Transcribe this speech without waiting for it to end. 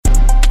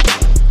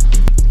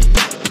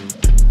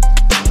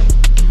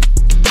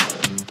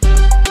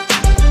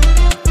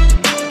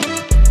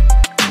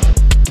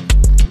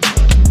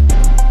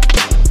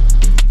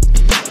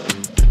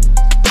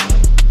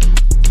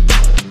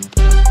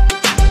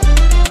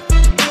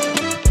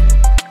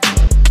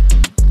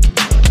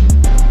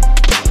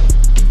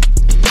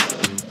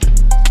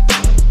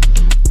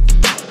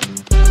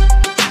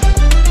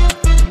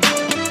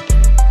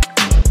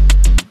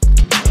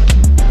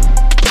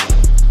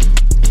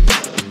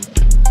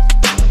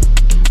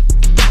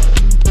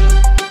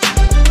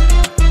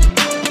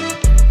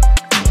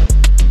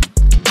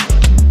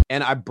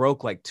and I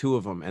broke like 2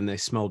 of them, and they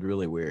smelled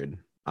really weird.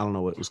 I don't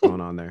know what was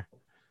going on there.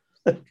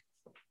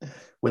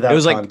 Without It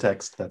was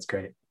context, that's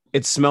great.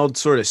 It smelled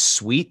sort of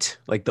sweet,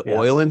 like the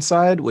oil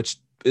inside, which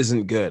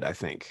isn't good. I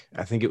think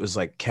it was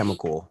like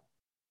chemical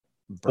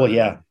burn. Well,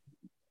 yeah,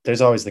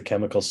 there's always the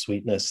chemical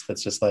sweetness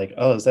that's just like,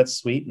 oh, is that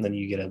sweet? And then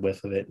you get a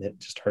whiff of it and it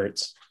just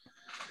hurts.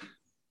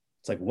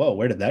 It's like, whoa,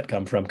 where did that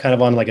come from? Kind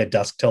of on like a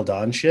Dusk Till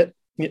Dawn shit.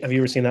 Have you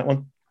ever seen that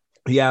one?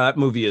 Yeah, that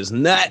movie is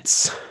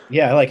nuts.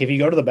 Yeah, like if you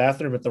go to the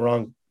bathroom at the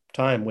wrong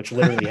time, which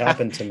literally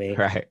happened to me,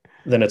 right,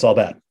 then it's all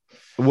bad.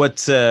 What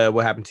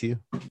happened to you?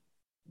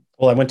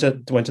 Well, I went to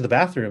the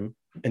bathroom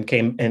and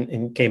came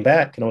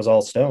back, and I was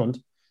all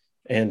stoned.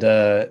 And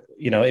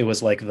it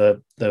was like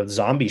the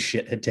zombie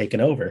shit had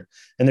taken over.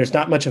 And there's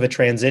not much of a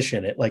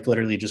transition. It like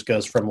literally just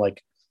goes from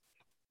like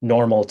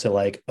normal to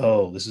like,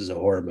 oh, this is a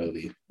horror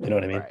movie. You know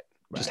what I mean? Right.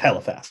 Just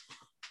hella fast.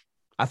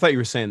 I thought you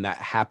were saying that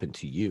happened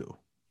to you.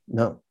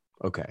 No.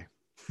 Okay.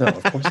 No,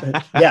 of course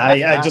not. Yeah,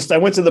 I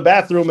went to the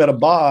bathroom at a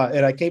bar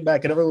and I came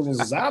back and everyone was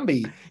a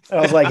zombie. And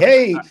I was like,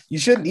 hey, you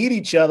shouldn't eat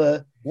each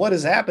other. What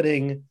is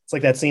happening? It's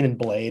like that scene in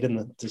Blade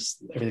and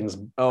just everything's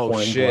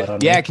pouring blood on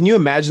yeah, me. can you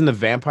imagine the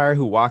vampire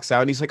who walks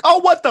out and he's like, oh,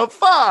 what the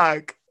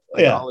fuck?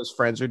 Like, yeah. All his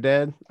friends are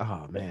dead.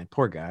 Oh, man.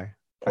 Poor guy.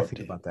 Poor I think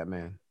dude. about that,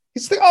 man.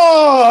 He's like,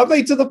 oh, I'm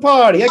late to the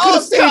party. I could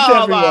have saved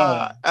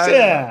everyone.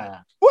 Yeah.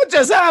 What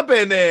just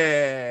happened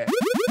there?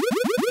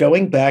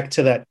 Going back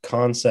to that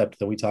concept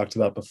that we talked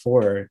about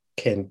before,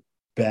 can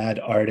bad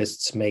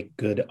artists make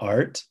good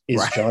art?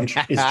 Is John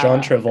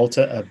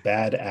Travolta a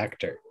bad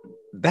actor?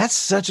 That's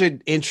such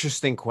an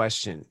interesting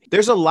question.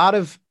 There's a lot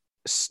of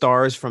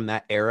stars from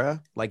that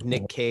era, like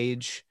Nick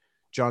Cage,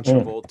 John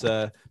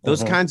Travolta,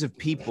 those kinds of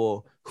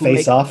people who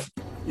Face Off.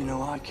 You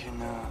know, I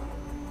can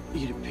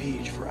eat a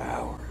peach for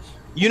hours.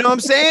 You know what I'm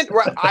saying?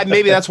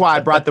 Maybe that's why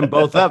I brought them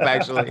both up,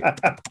 actually,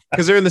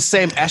 because they're in the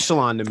same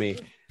echelon to me.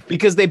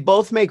 Because they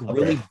both make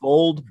really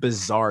bold,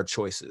 bizarre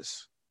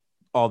choices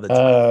all the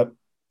time,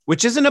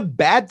 which isn't a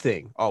bad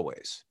thing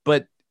always,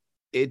 but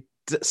it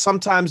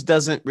sometimes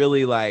doesn't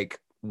really like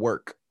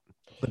work,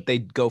 but they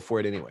go for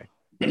it anyway.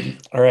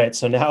 All right,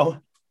 so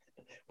now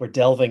we're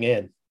delving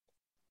in.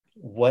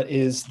 What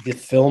is the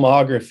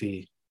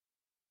filmography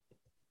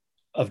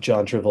of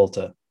John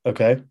Travolta?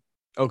 Okay.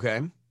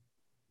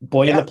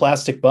 Boy in the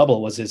Plastic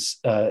Bubble was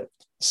his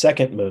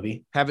second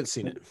movie. Haven't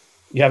seen it.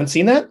 You haven't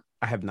seen that?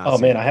 I have not. Oh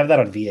man, I have that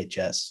on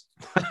VHS.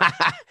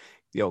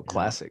 Yo,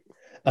 classic.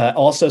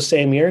 Also,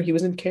 same year he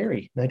was in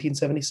Carrie,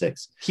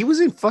 1976. He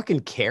was in fucking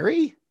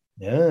Carrie?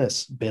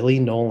 Yes, Billy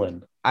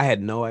Nolan. I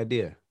had no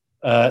idea.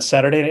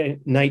 Saturday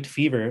Night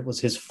Fever was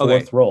his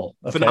fourth role.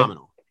 Okay?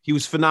 Phenomenal. He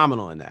was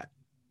phenomenal in that.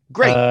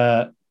 Great.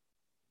 A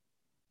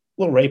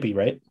little rapey,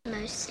 right?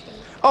 Mostly.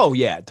 Oh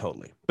yeah,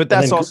 totally. But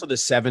that's also the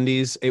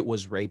 70s. It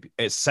was rapey.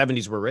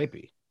 70s were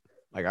rapey.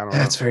 Like, I don't know.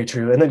 That's very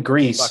true. And then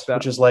Grease,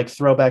 which is like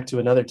throwback to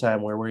another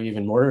time where we're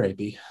even more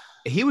rapey.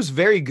 He was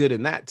very good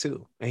in that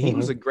too. And he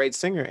was a great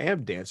singer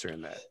and dancer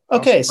in that.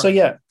 Okay, so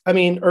yeah, I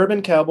mean,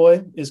 Urban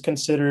Cowboy is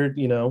considered,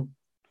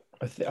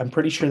 I'm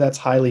pretty sure that's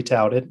highly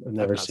touted. I've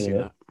never seen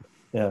it.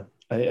 That.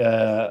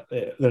 Yeah.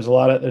 There's a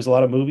lot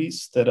of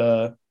movies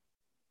that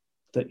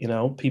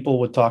people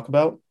would talk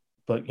about,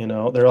 but there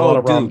are a lot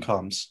of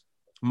rom-coms.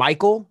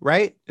 Michael,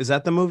 right? Is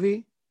that the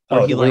movie?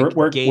 Where he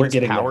we're gains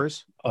getting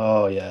powers. There.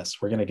 Oh yes,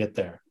 we're gonna get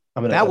there.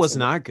 That was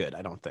not good,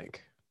 I don't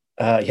think.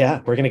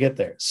 Yeah, we're gonna get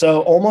there.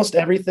 So almost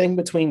everything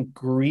between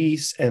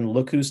Grease and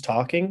Look Who's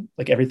Talking,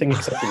 like everything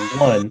except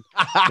one,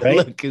 right?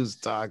 Look Who's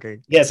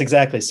Talking. Yes,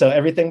 exactly. So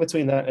everything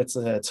between that, it's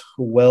a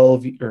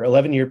 12 or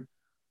 11-year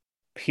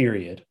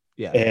period.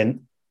 Yeah,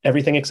 and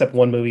everything except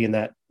one movie in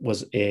that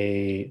was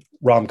a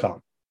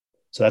rom-com.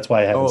 So that's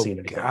why I haven't seen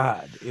it.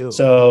 God. Ew.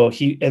 So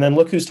and then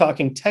Look Who's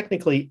Talking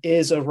technically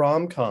is a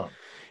rom-com.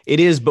 It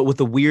is, but with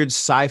a weird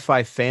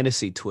sci-fi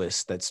fantasy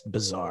twist that's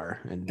bizarre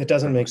and it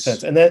doesn't make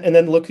sense. And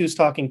then Look Who's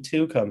Talking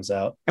 2 comes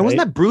out. And wasn't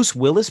that Bruce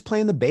Willis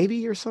playing the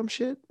baby or some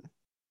shit?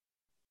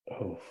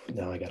 Oh,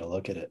 now I gotta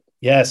look at it.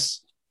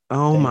 Yes.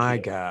 Oh my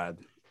God.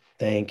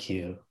 Thank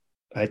you.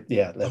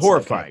 That's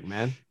horrifying,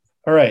 man.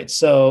 All right.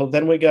 So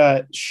then we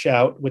got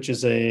Shout, which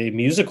is a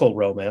musical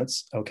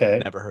romance. Okay.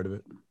 Never heard of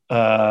it.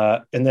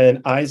 And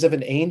then Eyes of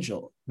an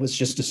Angel was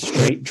just a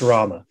straight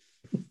drama.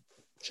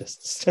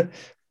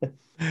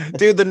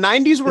 Dude, the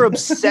 90s were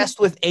obsessed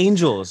with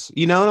angels.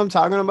 You know what I'm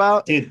talking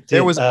about? Dude,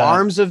 there was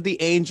Arms of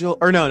the Angel.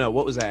 Or no,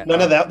 what was that? No,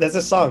 that's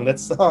a song.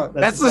 That's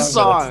the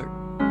song.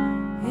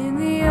 In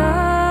the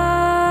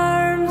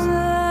arms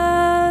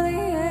of the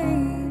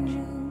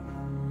angel,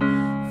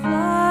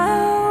 fly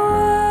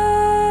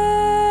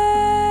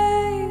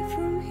away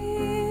from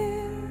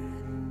here,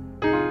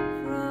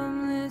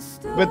 from this.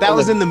 But that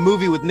was in the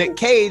movie with Nick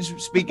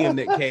Cage. Speaking of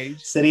Nick Cage.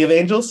 City of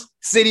Angels?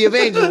 City of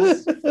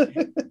Angels.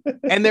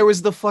 And there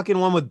was the fucking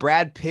one with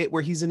Brad Pitt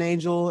where he's an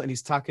angel and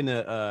he's talking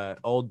to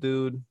old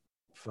dude.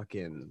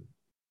 Fucking,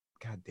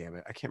 God damn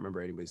it. I can't remember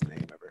anybody's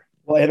name ever.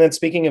 Well, and then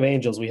speaking of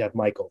angels, we have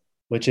Michael,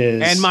 which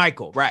is... And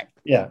Michael, right.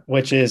 Yeah,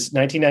 which is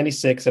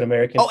 1996, an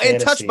American fantasy. And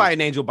Touched by an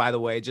Angel, by the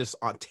way, just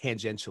on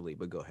tangentially,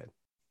 but go ahead.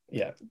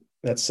 Yeah.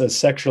 That's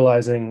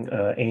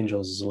sexualizing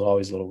angels is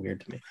always a little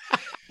weird to me.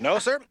 No,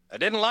 sir, I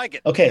didn't like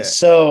it. Okay,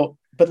 so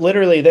but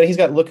literally, then he's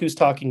got Look Who's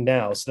Talking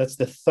Now. So that's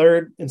the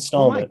third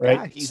installment, Oh my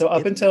God, right? he's So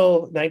up in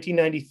until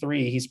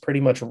 1993, he's pretty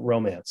much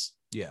romance.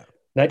 Yeah.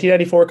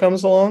 1994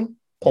 comes along,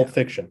 Pulp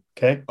Fiction.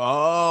 Okay,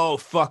 Oh,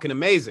 fucking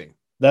amazing.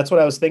 that's what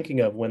I was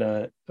thinking of when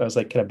I was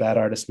like, can a bad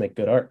artist make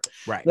good art?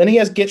 Right. Then he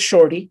has Get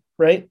Shorty,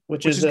 right,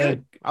 which is a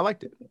good. I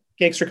liked it.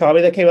 gangster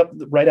comedy that came up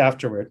right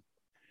afterward.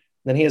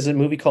 Then he has a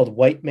movie called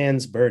White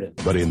Man's Burden.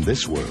 But in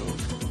this world,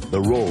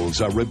 the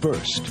roles are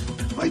reversed.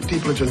 White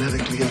people are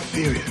genetically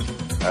inferior.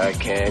 I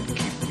can't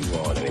keep you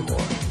on anymore.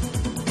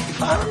 You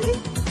follow me?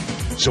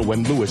 So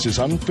when Lewis is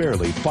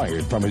unfairly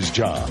fired from his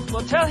job,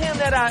 Well, tell him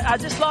that I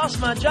just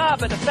lost my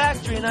job at the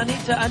factory and I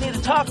need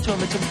to talk to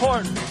him. It's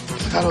important.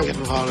 Look, I don't get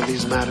involved in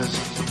these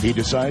matters. he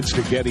decides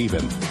to get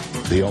even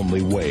the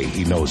only way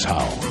he knows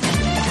how.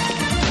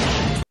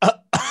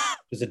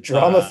 There's a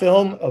drama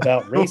film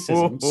about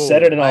racism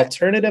set in an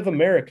alternative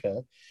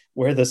America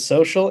where the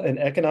social and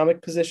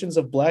economic positions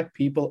of Black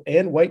people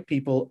and white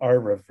people are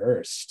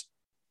reversed.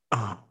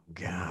 Oh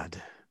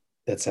God.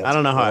 That sounds. I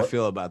don't know how I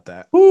feel about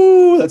that.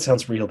 Ooh, that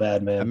sounds real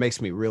bad, That man. makes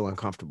me real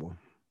uncomfortable.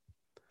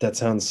 That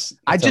sounds.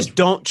 I just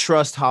don't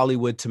trust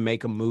Hollywood to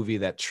make a movie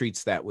that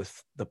treats that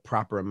with the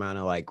proper amount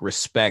of like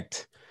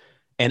respect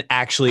and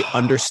actually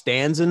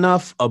understands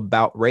enough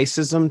about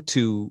racism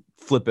to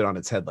flip it on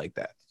its head like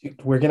that.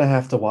 We're gonna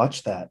have to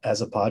watch that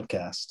as a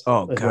podcast.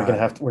 Oh Like, God. we're gonna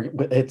have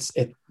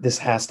to. This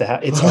has to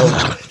happen.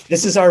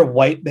 This is our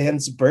white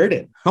man's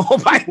burden. Oh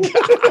my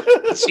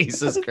God.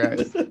 Jesus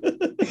Christ.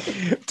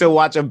 To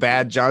watch a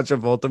bad John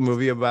Travolta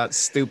movie about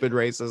stupid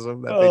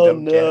racism that they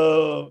don't get.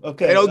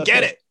 Okay. They don't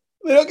get it.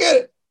 They don't get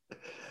it.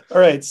 All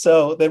right.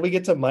 So then we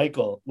get to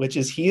Michael, which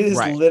is he is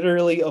Right.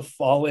 literally a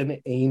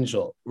fallen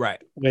angel,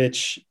 Right.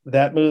 which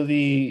that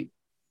movie.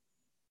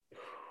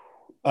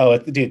 Oh,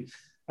 dude.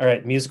 All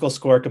right. Musical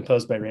score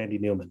composed by Randy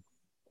Newman.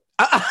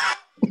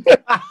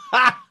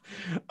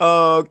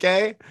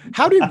 Okay.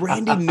 How did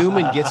Randy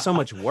Newman get so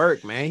much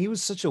work, man? He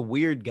was such a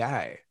weird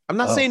guy. I'm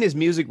not saying his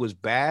music was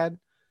bad,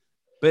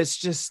 but it's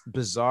just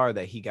bizarre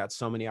that he got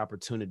so many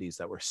opportunities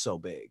that were so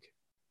big.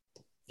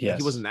 Yes.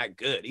 He wasn't that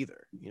good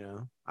either, you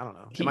know? I don't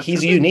know.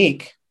 He's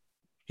unique.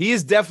 He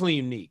is definitely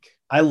unique.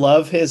 I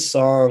love his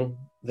song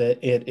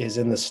that it is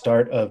in the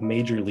start of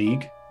Major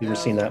League. You ever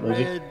seen that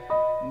movie? Red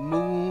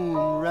moon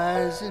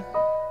rising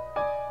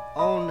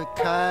on the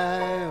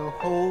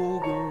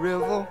Cuyahoga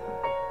River,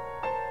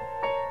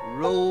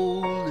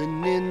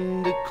 rolling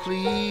into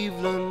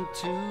Cleveland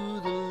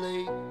to the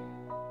lake.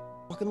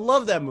 Fucking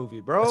love that movie,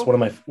 bro. That's one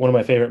of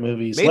my favorite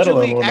movies. let Major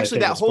alone League, one of my actually,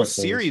 favorite that whole sports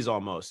movies. series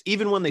almost.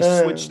 Even when they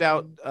switched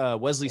out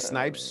Wesley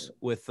Snipes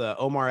with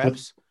Omar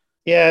Epps,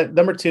 Yeah,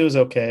 number 2 is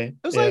okay.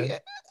 it was Yeah.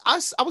 like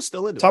I was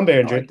still into Tom it. I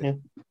Berenger. liked it.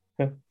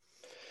 Yeah.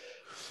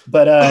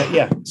 But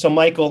yeah, so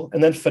Michael,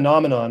 and then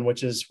Phenomenon,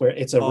 which is where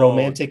it's a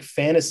romantic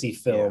fantasy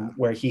film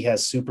where he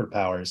has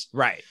superpowers.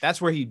 Right.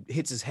 That's where he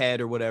hits his head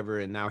or whatever,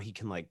 and now he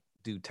can like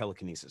do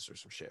telekinesis or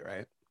some shit,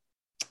 right?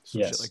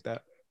 Some shit like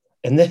that.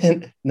 And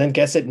then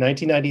guess it,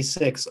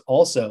 1996,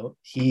 also,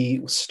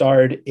 he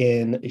starred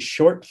in a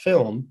short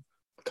film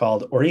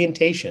called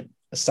Orientation,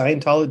 a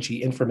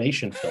Scientology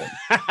information film.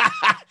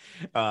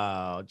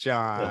 Oh,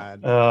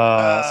 John. So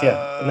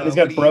yeah. And then he's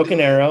got Broken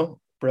Arrow.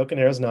 Broken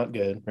Arrow's not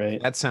good,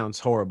 right? That sounds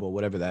horrible,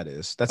 whatever that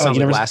is. That sounds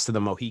you like never- Last of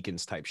the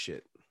Mohicans type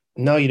shit.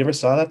 No, you never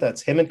saw that?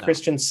 That's him and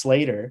Christian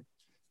Slater.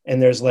 And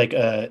there's like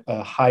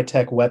a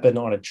high-tech weapon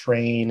on a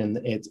train, and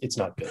it's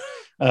not good.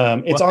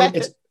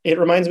 It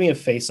reminds me of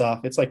Face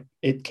Off. It's like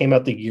it came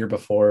out the year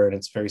before, and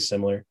it's very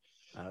similar.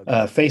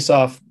 Face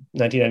Off,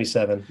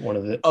 1997. One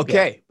of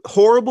the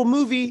Horrible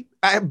movie,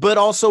 but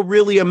also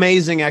really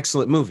amazing,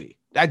 excellent movie.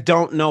 I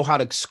don't know how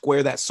to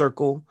square that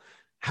circle,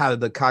 how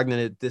the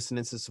cognitive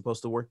dissonance is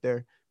supposed to work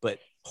there, but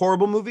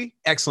horrible movie,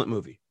 excellent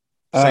movie.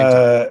 Same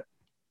time.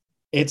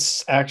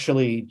 It's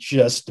actually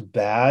just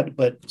bad,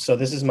 but so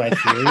this is my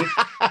theory,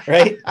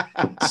 right?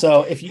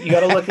 So if you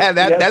got to look at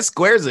that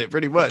squares it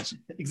pretty much.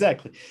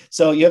 Exactly.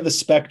 So you have the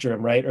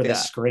spectrum, right? Or the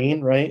screen,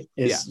 right?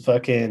 Is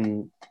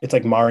fucking, it's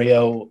like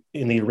Mario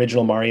in the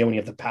original Mario when you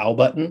have the POW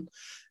button.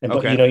 And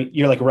but, you know,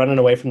 you're like running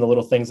away from the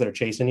little things that are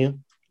chasing you.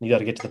 You got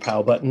to get to the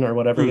POW button or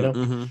whatever, you know?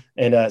 Mm-hmm.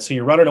 And so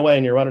you're running away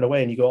and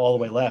you go all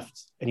the way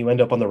left and you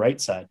end up on the right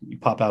side. You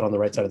pop out on the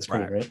right side of the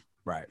screen, right?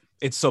 Right.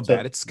 It's so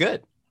bad. It's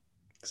good.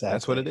 Exactly.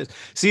 That's what it is.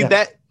 See,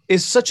 that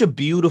is such a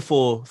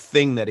beautiful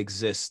thing that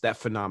exists, that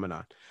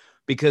phenomenon,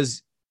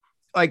 because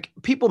like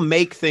people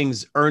make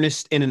things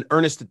in an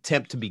earnest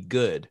attempt to be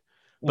good,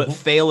 but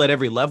fail at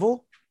every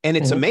level. And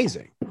it's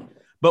amazing.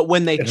 But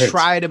when they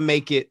try to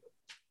make it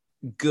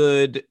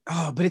good,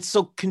 but it's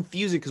so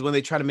confusing because when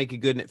they try to make it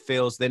good and it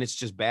fails, then it's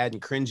just bad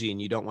and cringy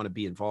and you don't want to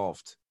be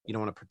involved. You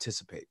don't want to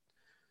participate.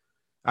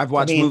 I've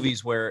watched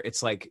movies where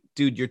it's like,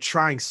 dude, you're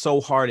trying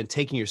so hard and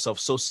taking yourself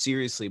so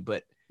seriously,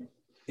 but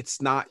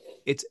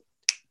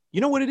you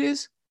know what it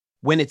is?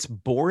 When it's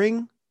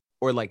boring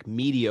or like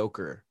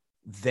mediocre,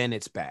 then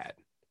it's bad.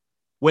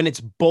 When it's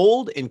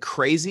bold and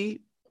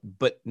crazy,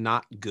 but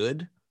not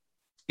good,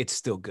 it's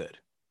still good.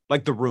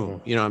 like The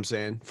Room. You know what I'm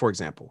saying? For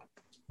example,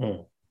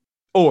 Mm.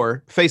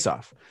 or Face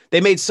Off. They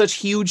made such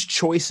huge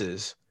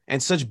choices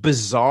and such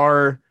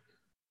bizarre.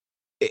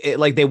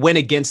 Like they went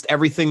against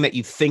everything that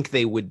you think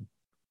they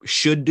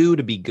should do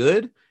to be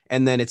good,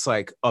 and then it's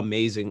like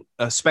amazing,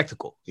 a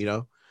spectacle, you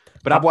know.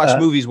 But I've watched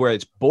movies where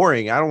it's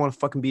boring. I don't want to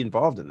fucking be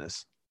involved in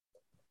this.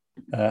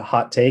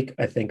 Hot take.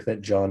 I think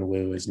that John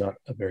Woo is not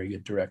a very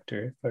good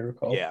director, if I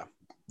recall.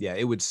 Yeah,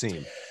 it would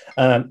seem.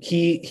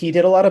 He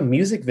did a lot of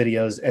music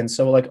videos, and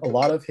so like a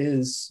lot of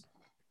his,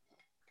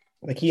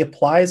 like he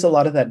applies a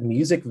lot of that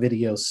music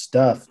video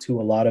stuff to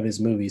a lot of his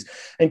movies.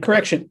 And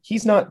correction,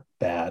 he's not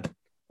bad,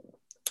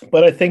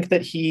 but I think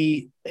that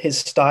his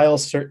style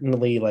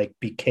certainly like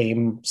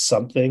became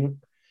something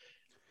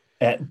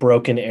at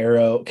Broken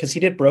Arrow, because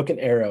he did Broken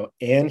Arrow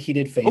and he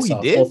did Face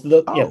Off. Did?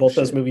 Both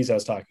those movies I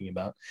was talking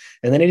about.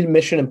 And then he did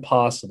Mission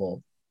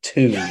Impossible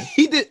 2.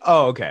 He did.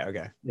 Oh,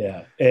 okay.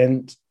 Yeah.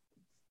 And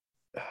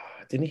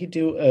didn't he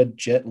do a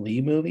Jet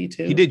Li movie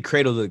too? He did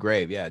Cradle to the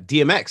Grave. Yeah.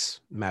 DMX,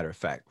 matter of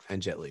fact, and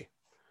Jet Li.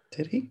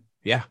 Did he?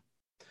 Yeah.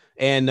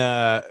 And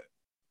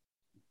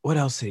what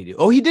else did he do?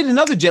 Oh, he did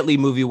another Jet Li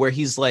movie where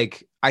he's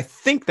like, I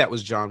think that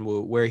was John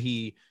Woo, where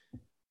he,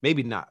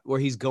 maybe not, where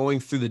he's going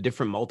through the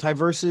different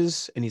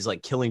multiverses and he's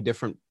like killing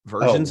different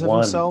versions of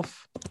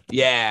himself.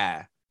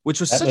 Yeah. Which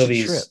was such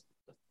a trip.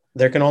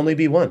 There can only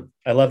be one.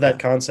 I love that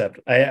concept.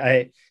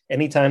 I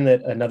anytime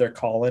that another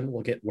Colin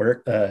will get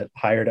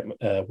hired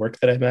at work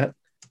that I'm at,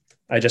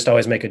 I just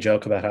always make a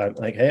joke about how I'm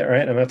like, hey, all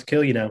right, I'm gonna have to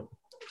kill you now.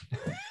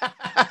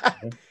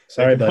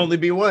 Sorry, but only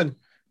be one.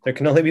 There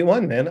can only be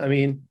one, man. I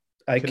mean,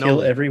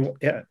 kill everyone.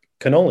 Yeah,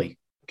 can only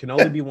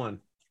be one.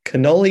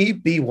 Can only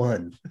be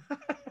one.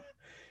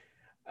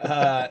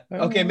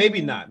 Okay,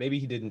 maybe not. Maybe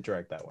he didn't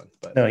direct that one,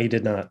 but no, he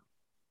did not.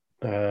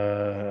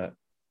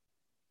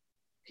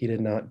 He did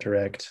not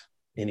direct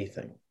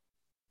anything.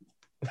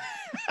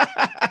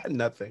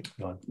 Nothing.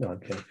 No, I'm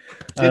kidding.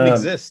 Didn't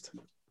exist.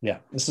 Yeah,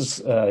 this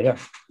is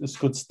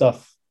good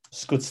stuff.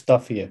 It's good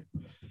stuff here.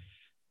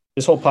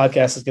 This whole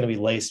podcast is going to be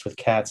laced with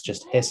cats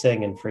just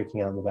hissing and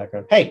freaking out in the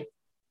background. Hey,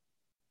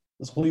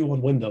 there's only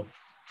one window.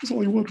 There's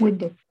only one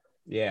window.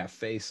 Yeah,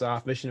 Face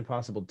Off, Mission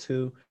Impossible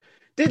 2.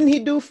 Didn't he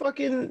do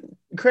fucking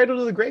Cradle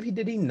to the Grave?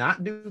 Did he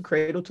not do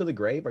Cradle to the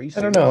Grave? Are you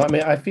serious? I don't know. I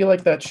mean, I feel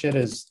like that shit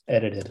is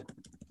edited.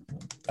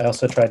 I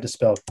also tried to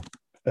spell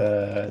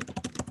Cradle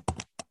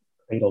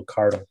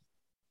Cardle.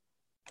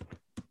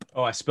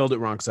 Oh, I spelled it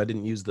wrong because I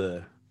didn't use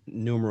the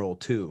numeral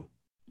 2.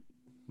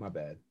 My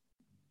bad.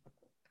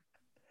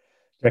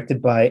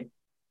 Directed by,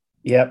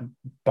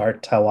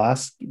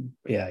 Bartowski.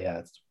 Yeah,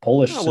 it's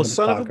Polish. Oh, well,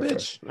 son of a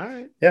bitch. All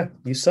right. Yeah,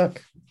 you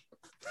suck.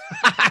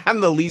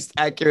 I'm the least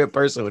accurate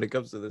person when it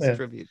comes to this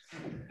tribute.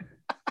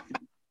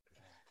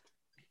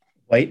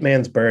 White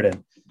Man's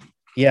Burden.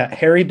 Yeah,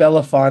 Harry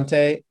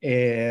Belafonte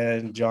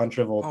and John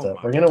Travolta.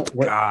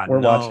 We're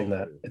watching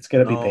that. It's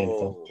gonna be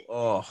painful.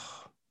 Oh,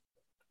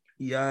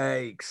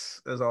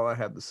 yikes! That's all I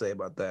have to say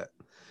about that.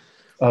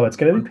 Oh, it's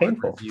gonna be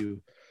painful.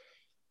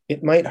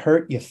 It might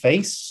hurt your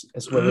face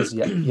as well as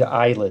your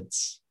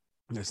eyelids.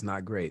 That's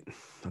not great.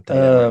 I'll tell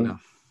you that right now.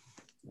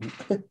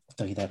 I'll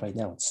tell you that right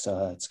now.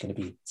 It's gonna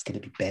be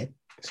bad.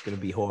 It's gonna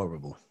be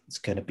horrible. It's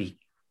gonna be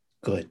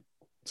good.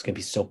 It's gonna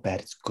be so bad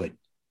it's good.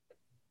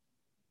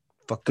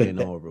 Fucking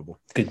horrible.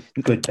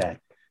 Good bad.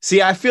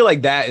 See, I feel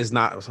like that is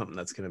not something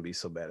that's gonna be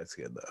so bad it's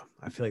good though.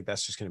 I feel like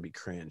that's just gonna be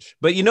cringe.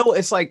 But you know,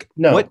 it's like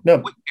what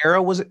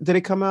era was it? Did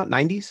it come out?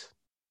 90s?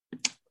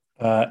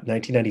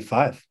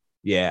 1995.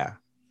 Yeah.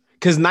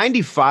 Because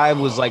 95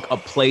 was like a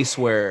place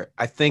where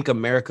I think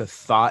America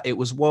thought it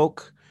was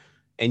woke,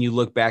 and you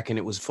look back and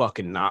it was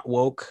fucking not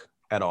woke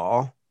at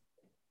all.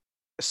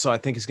 So I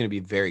think it's going to be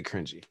very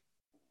cringy.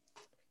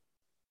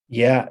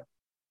 Yeah,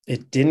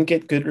 it didn't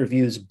get good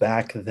reviews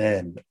back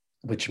then,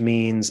 which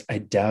means I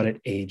doubt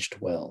it aged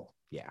well.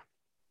 Yeah.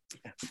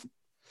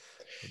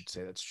 I'd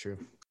say that's true.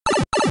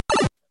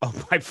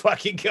 Oh my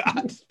fucking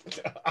God.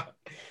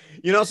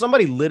 You know,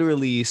 somebody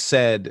literally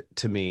said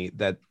to me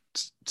that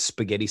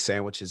spaghetti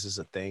sandwiches is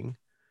a thing.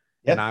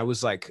 Yep. And I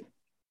was like,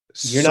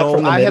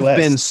 I have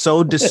been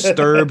so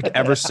disturbed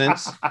ever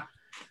since.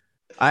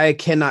 I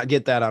cannot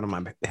get that out of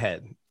my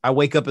head. I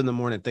wake up in the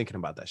morning thinking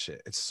about that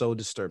shit. It's so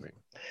disturbing.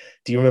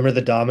 Do you remember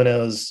the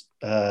Domino's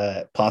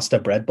pasta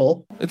bread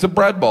bowl? It's a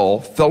bread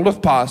bowl filled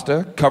with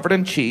pasta, covered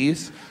in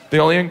cheese. The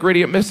only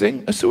ingredient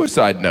missing, a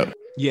suicide note.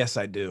 Yes,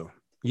 I do.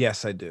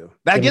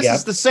 I guess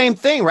it's the same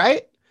thing,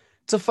 right?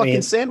 It's a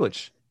fucking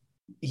sandwich.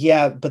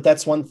 Yeah, but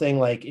that's one thing.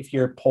 Like, if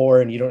you're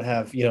poor and you don't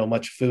have,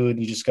 much food,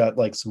 you just got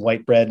like some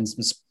white bread and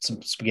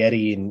some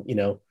spaghetti, and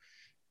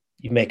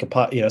you make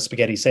a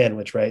spaghetti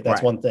sandwich, right?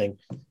 That's one thing.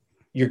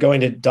 You're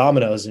going to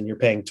Domino's and you're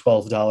paying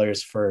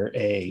 $12 for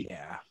a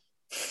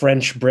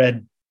French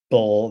bread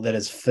bowl that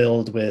is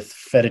filled with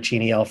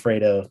fettuccine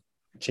Alfredo,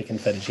 chicken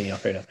fettuccine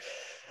Alfredo,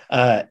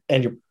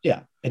 and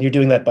you're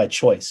doing that by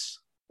choice.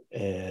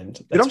 And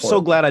I'm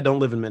so glad I don't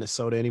live in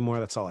Minnesota anymore.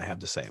 That's all I have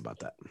to say about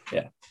that.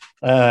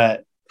 Yeah.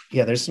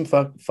 Yeah, there's some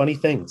funny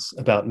things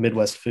about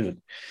Midwest food.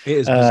 It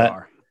is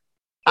bizarre.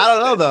 I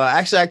don't know though.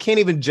 Actually, I can't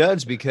even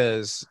judge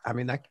because I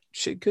mean that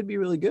shit could be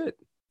really good.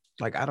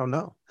 Like I don't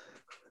know.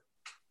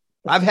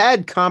 I've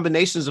had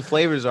combinations of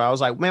flavors where I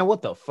was like, man,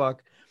 what the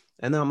fuck?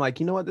 And then I'm like,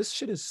 you know what? This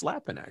shit is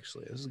slapping.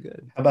 Actually, this is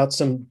good. How about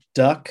some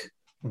duck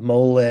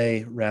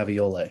mole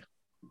ravioli?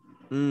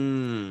 Wait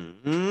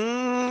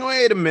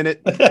a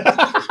minute.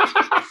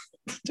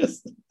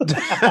 Just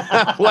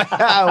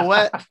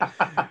what?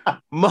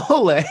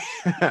 Mole.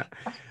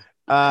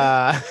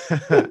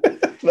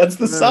 That's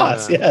the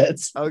sauce. Yeah,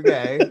 it's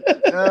okay.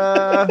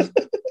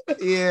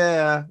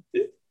 Yeah.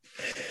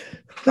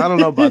 I don't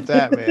know about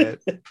that, man.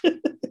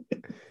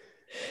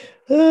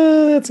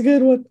 That's a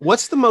good one.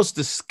 What's the most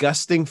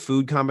disgusting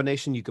food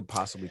combination you could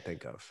possibly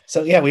think of?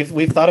 So yeah,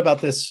 we've thought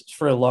about this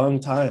for a long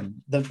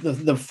time.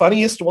 The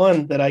funniest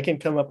one that I can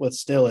come up with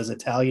still is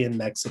Italian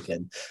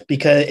Mexican,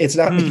 because it's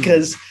not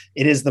because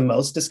it is the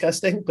most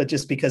disgusting, but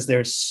just because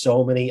there's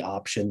so many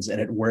options and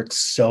it works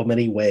so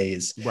many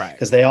ways. Right.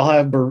 Because they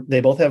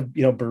both have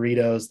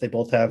burritos, they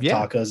both have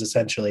tacos.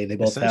 Essentially, they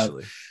both have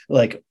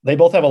they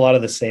both have a lot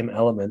of the same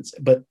elements,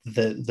 but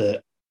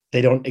they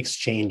don't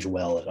exchange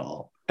well at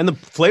all. And the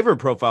flavor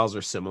profiles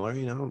are similar,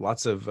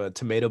 lots of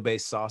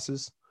tomato-based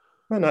sauces.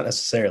 Well, not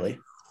necessarily.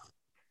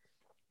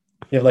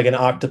 You have like an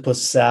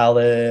octopus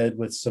salad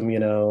with some,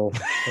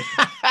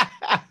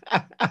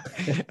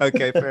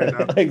 Okay, fair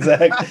enough.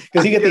 Exactly.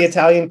 Because you get the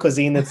Italian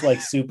cuisine that's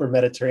like super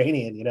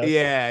Mediterranean,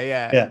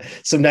 Yeah.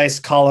 Some nice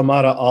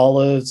Kalamata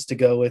olives to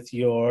go with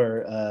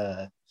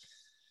your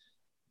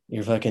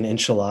fucking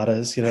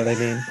enchiladas, you know what I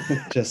mean?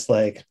 just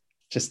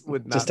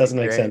doesn't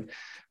make sense.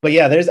 But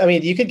yeah,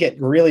 you could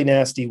get really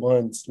nasty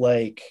ones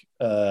like,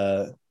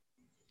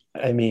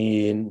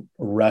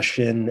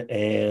 Russian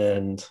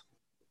and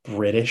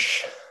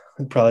British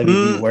would probably be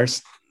the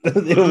worst.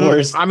 The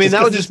worst. I mean,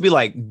 that would just be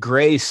like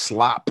gray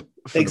slop.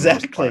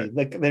 Exactly.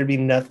 Like there'd be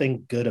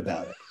nothing good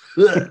about it.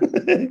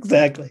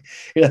 Exactly.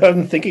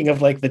 I'm thinking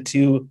of like the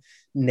two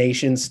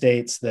nation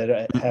states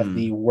that have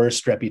the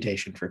worst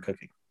reputation for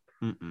cooking.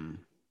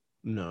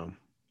 No,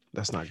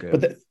 that's not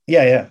good. But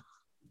yeah.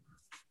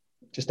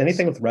 Just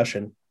anything with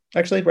Russian.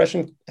 Actually,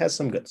 Russian has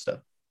some good stuff.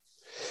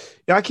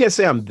 Yeah, I can't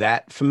say I'm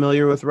that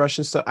familiar with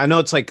Russian stuff. I know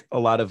it's like a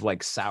lot of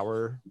like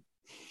sour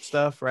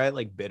stuff, right?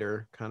 Like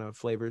bitter kind of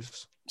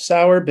flavors.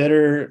 Sour,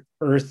 bitter,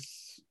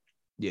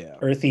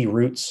 earthy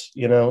roots.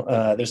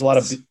 There's a lot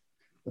of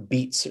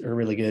beets are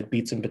really good.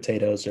 Beets and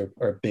potatoes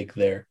are big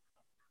there.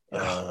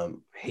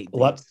 Hate a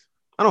lot.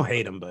 I don't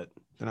hate them, but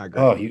they're not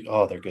great.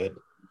 They're good.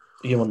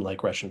 You wouldn't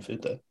like Russian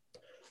food though.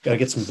 Gotta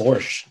get some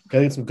borscht.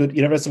 Gotta get some good.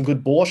 You never had some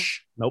good borscht?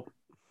 Nope.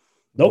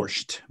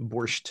 Borscht.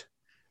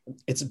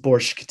 It's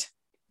borscht.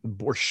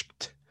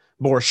 Borscht.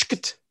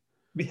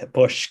 Yeah,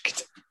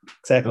 borscht.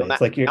 Exactly. It's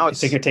like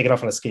you're taking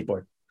off on a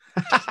skateboard.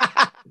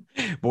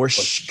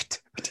 Borscht.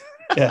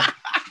 Yeah.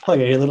 Oh,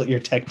 your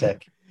tech.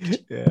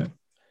 Yeah.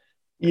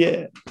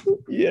 Yeah.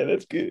 Yeah,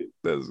 that's good.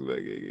 That's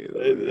fucking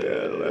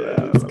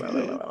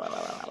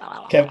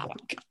good.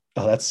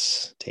 Oh,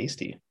 that's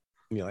tasty.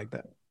 You like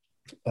that?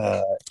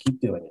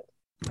 Keep doing it.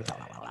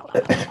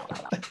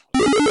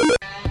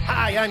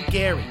 Hi, I'm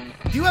Gary.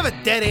 Do you have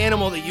a dead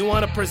animal that you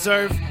want to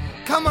preserve?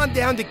 Come on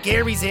down to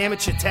Gary's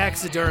Amateur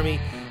Taxidermy,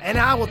 and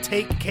I will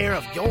take care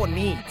of your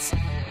needs.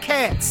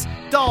 Cats,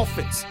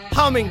 dolphins,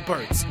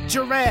 hummingbirds,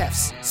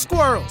 giraffes,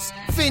 squirrels,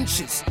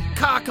 finches,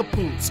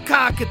 cockapoos,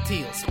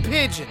 cockatiels,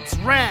 pigeons,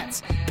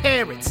 rats,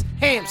 parrots,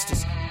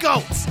 hamsters,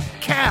 goats,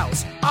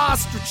 cows,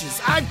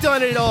 ostriches. I've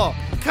done it all.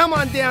 Come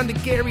on down to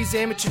Gary's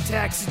Amateur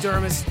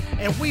Taxidermist,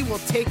 and we will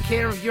take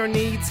care of your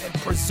needs and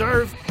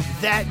preserve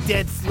that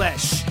dead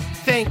flesh.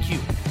 Thank you.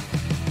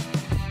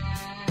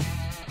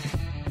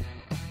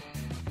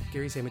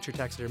 Gary's Amateur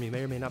Taxidermy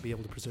may or may not be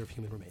able to preserve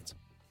human remains.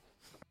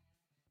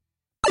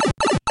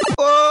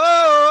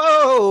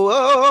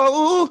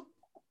 Oh,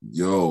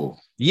 yo.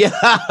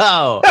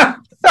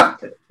 That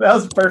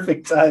was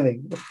perfect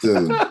timing.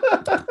 Dude.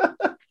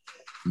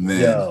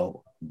 Man.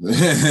 Yo.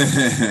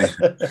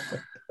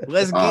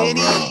 Let's get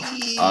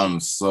it.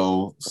 I'm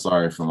so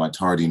sorry for my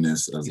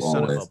tardiness as you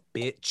always. Son of a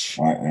bitch.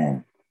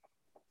 What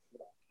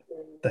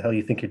the hell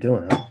you think you're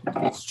doing, huh?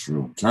 That's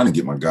true. I'm trying to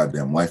get my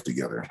goddamn life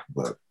together,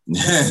 but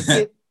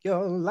get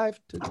your life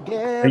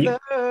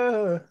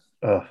together.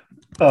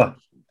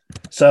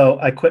 So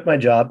I quit my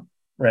job,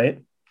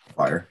 right?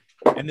 Fire.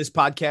 And this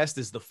podcast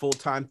is the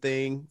full-time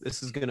thing.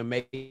 This is gonna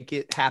make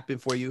it happen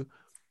for you.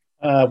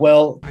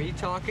 Well, are you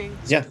talking?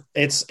 Yeah,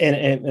 it's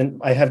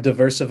and I have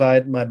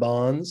diversified my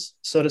bonds,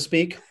 so to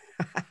speak.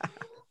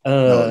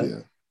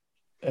 I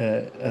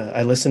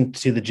listened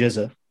to the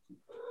Jizza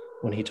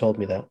when he told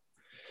me that.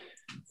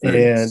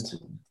 And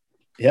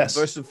yes,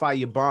 diversify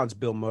your bonds,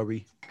 Bill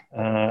Murray.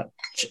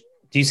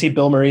 Do you see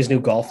Bill Murray's new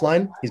golf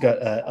line? He's got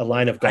a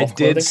line of golf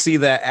clothing. I did see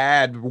that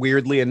ad,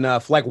 weirdly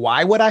enough. Like,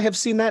 why would I have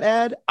seen that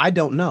ad? I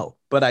don't know,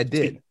 but I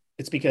did.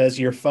 It's because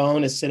your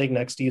phone is sitting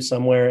next to you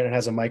somewhere and it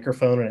has a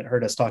microphone and it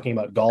heard us talking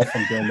about golf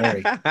and Bill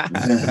Murray.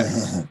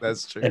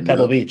 That's true. And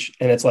Pebble Beach.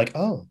 And it's like,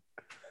 oh,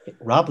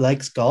 Rob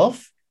likes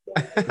golf?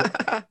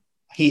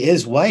 He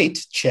is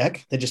white.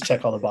 Check. They just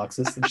check all the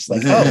boxes. They're just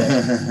like,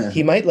 oh,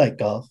 he might like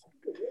golf.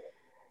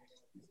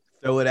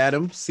 Throw it at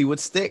him, see what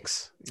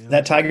sticks. You know?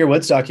 That Tiger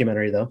Woods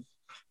documentary, though,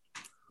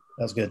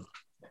 that was good.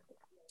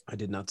 I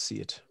did not see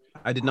it.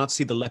 I did not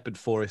see the Leopard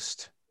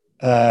Forest.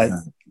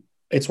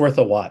 It's worth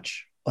a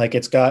watch. Like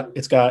it's got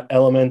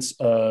elements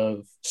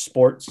of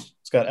sports.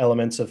 It's got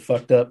elements of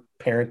fucked up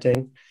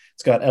parenting.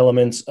 It's got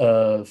elements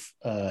of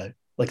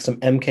like some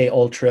MK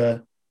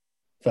Ultra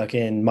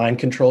fucking mind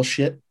control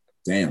shit.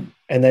 Damn.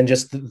 And then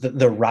just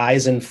the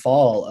rise and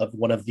fall of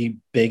one of the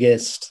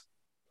biggest,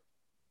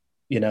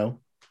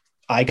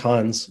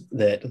 icons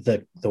that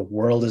the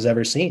world has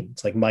ever seen.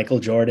 It's like Michael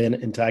Jordan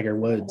and Tiger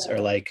Woods are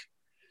like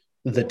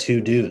the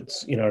two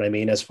dudes, you know what I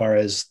mean, as far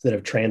as that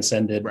have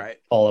transcended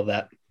all of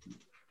that.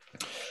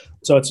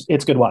 So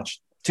it's good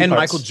watch. And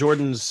Michael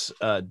Jordan's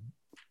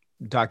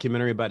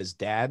documentary about his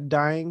dad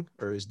dying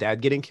or his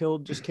dad getting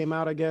killed just came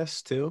out, I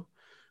guess, too,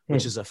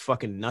 which is a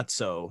fucking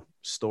nutso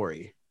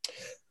story.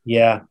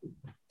 Yeah,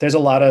 there's a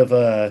lot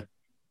of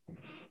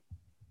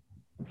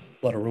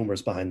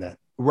rumors behind that.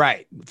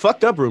 Right,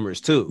 fucked up rumors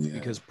too,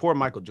 because poor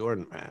Michael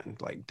Jordan, man,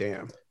 like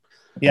damn.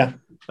 Yeah,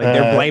 like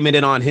they're blaming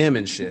it on him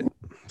and shit.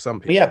 Some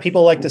people. Yeah,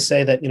 people like to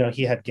say that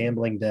he had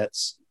gambling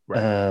debts,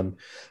 right.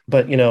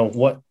 But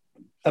what?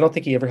 I don't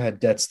think he ever had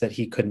debts that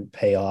he couldn't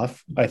pay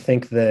off. I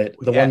think that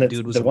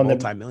dude was a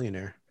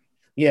multi-millionaire.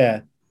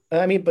 Yeah,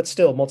 I mean, but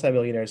still,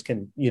 multimillionaires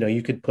can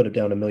you could put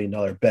down $1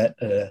 million bet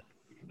at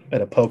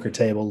a poker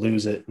table,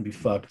 lose it, and be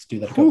fucked. Do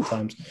that a couple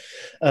times.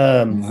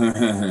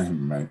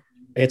 Right.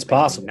 It's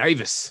possible.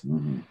 Nervous.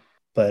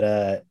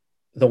 But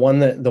the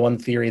one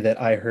theory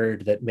that I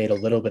heard that made a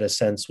little bit of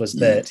sense was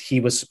that he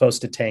was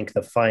supposed to tank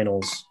the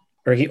finals,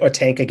 or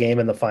tank a game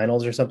in the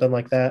finals or something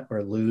like that,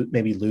 or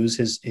lose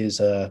his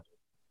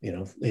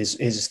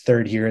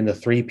third year in the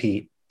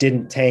three-peat,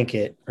 didn't tank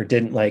it, or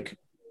didn't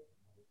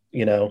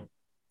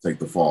take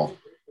the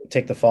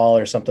fall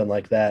or something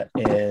like that,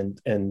 and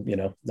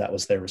that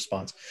was their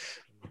response.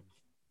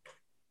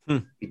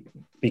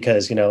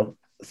 Because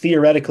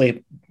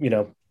theoretically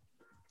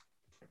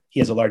he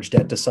has a large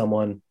debt to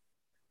someone,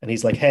 and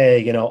he's like,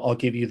 hey, I'll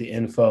give you the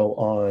info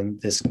on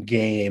this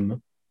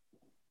game,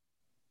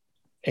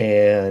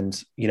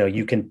 and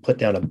you can put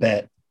down a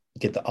bet,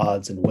 get the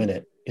odds, and win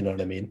it. You know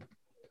what I mean?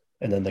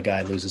 And then the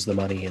guy loses the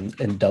money and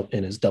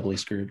is doubly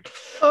screwed.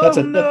 That's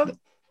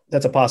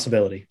a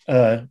possibility.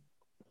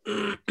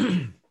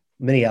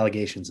 Many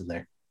allegations in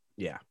there.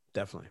 Yeah,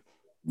 definitely.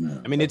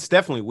 Yeah. I mean, it's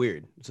definitely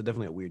weird. It's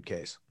definitely a weird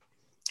case.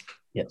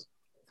 Yes.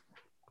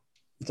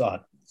 It's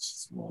odd.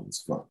 It's small as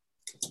fuck.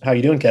 How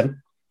you doing,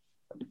 Kevin?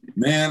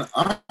 Man,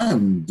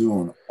 I'm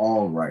doing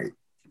all right.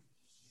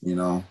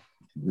 Been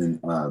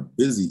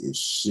busy as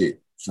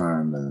shit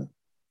trying to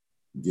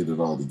get it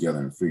all together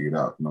and figure it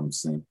out. You know what I'm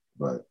saying?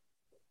 But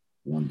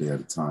one day at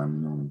a time.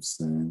 You know what I'm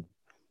saying?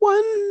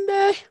 One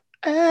day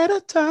at a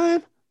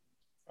time.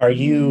 Are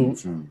you?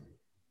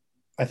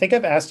 I think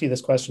I've asked you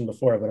this question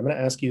before, but I'm going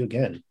to ask you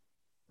again.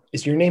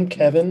 Is your name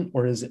Kevin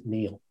or is it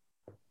Neil?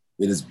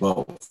 It is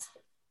both.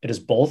 It is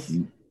both?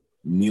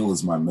 Neil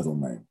is my middle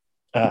name.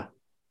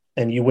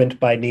 And you went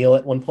by Neil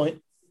at one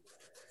point?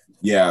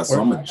 Yeah,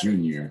 so I'm a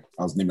junior.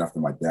 I was named after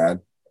my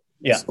dad.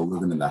 Yeah. So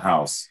living in the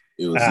house,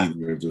 it was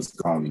easier just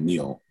calling me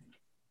Neil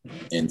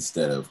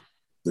instead of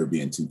there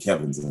being two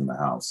Kevins in the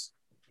house.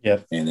 Yeah.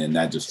 And then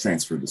that just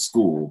transferred to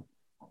school.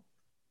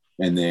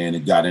 And then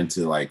it got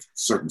into like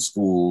certain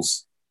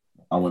schools.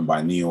 I went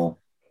by Neil.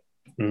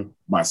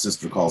 My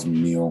sister calls me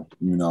Neil.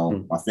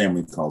 My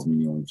family calls me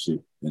Neil and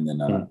shit. And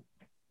then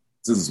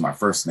this is my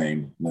first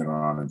name. Later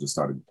on, I just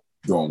started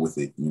going with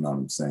it. You know what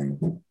I'm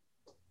saying?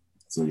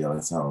 So yeah,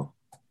 that's how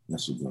that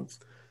shit goes.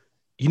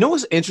 You know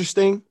what's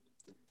interesting?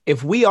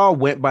 If we all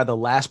went by the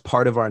last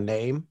part of our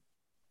name,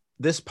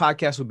 this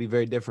podcast would be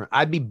very different.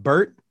 I'd be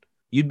Bert,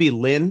 you'd be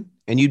Lynn,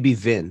 and you'd be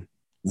Vin.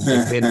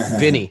 Like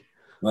Vinny.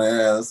 Oh,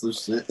 yeah, that's some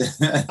shit.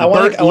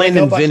 Bert, Lynn,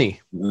 and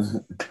Vinny.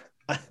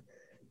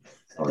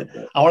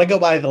 I want to go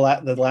by the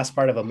last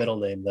part of a middle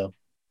name, though.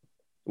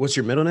 What's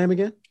your middle name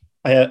again?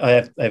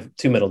 I have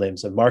two middle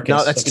names. Marcus.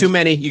 No, that's too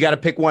many. You got to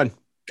pick one.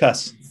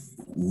 Cuss.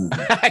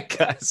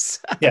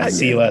 Cuss. Yeah,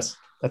 CUS.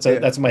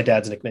 That's my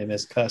dad's nickname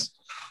is Cuss.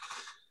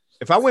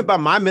 If I went by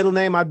my middle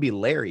name, I'd be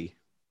Larry.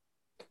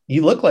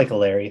 You look like a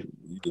Larry.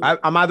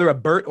 I'm either a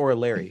Bert or a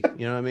Larry.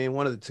 You know what I mean?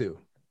 One of the two.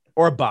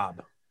 Or a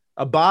Bob.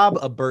 A Bob,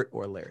 a Bert,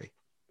 or a Larry.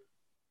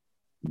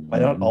 Why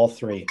not all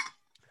three?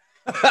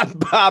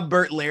 Bob,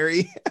 Bert,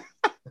 Larry.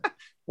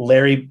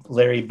 Larry,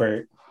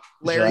 Bert.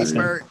 Larry,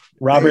 Bert.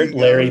 Robert,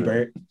 Larry,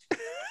 Bert.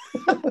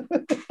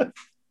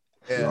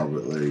 Yeah.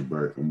 Robert, Larry,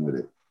 Bert. I'm with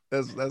it.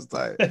 That's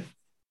tight.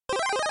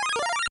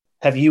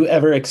 Have you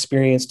ever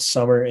experienced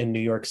summer in New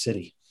York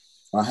City?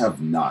 I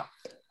have not.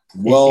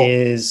 Well,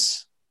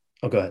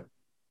 go ahead.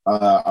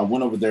 I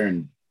went over there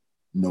in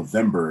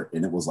November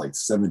and it was like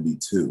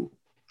 72.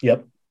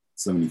 Yep.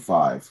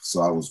 75.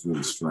 So I was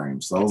really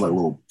strange. So I was like a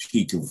little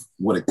peak of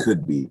what it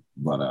could be.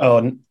 But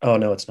oh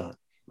no, it's not.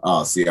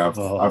 Oh, see, I've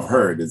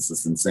heard it's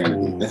just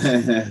insanity.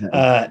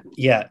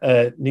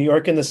 New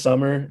York in the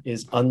summer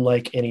is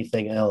unlike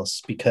anything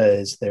else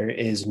because there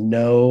is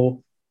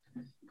no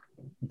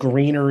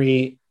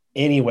greenery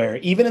anywhere.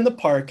 Even in the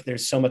park,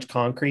 there's so much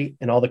concrete,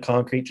 and all the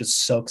concrete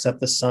just soaks up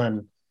the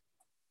sun,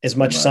 as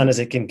much sun as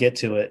it can get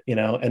to it,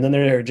 and then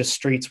there are just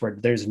streets where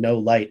there's no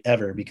light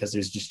ever because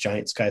there's just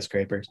giant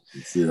skyscrapers.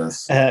 See,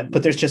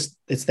 but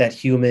it's that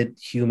humid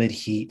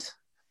heat.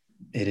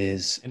 It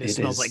is. And it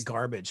smells like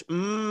garbage. Well,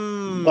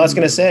 I was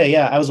going to say,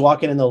 I was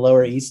walking in the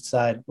Lower East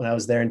Side when I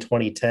was there in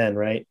 2010,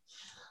 right?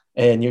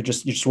 And you're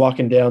just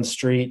walking down the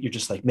street. You're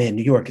just like, man,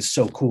 New York is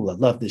so cool. I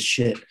love this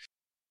shit.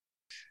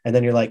 And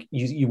then you're like,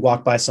 you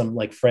walk by some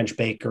like French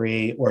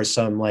bakery or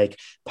some like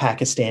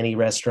Pakistani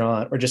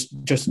restaurant or just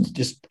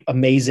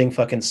amazing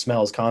fucking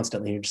smells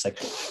constantly. You're just like,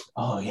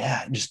 oh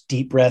yeah, just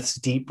deep breaths.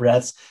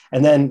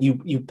 And then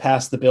you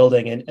pass the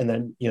building and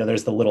then,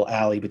 there's the little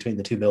alley between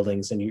the two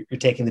buildings and you're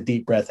taking the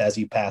deep breath as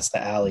you pass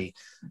the alley,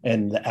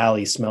 and the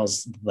alley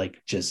smells like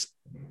just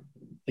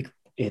like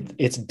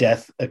it's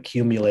death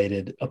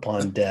accumulated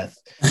upon death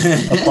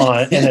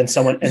and then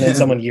someone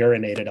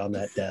urinated on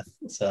that death.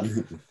 So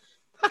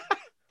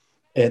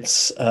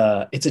it's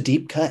a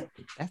deep cut.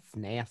 That's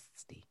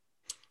nasty.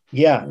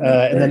 Yeah,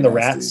 and then the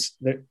rats.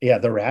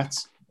 The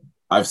rats.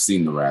 I've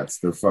seen the rats.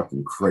 They're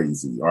fucking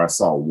crazy. Or I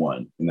saw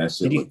one, and that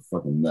shit looked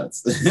fucking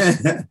nuts.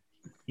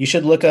 You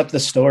should look up the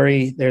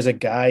story. There's a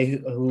guy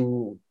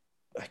who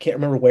I can't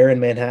remember where in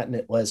Manhattan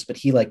it was, but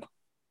he like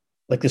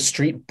the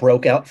street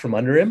broke out from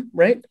under him,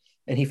 right?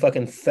 And he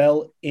fucking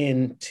fell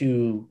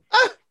into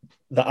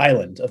the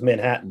island of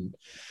Manhattan.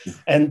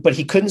 But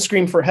he couldn't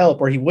scream for help,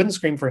 or he wouldn't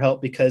scream for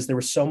help because there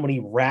were so many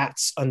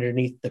rats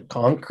underneath the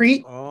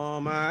concrete. Oh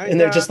my! And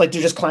they're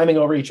just climbing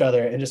over each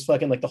other, and just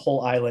fucking like the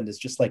whole island is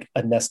just like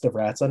a nest of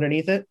rats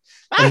underneath it.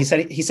 And he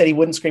said he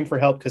wouldn't scream for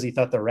help because he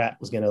thought the rat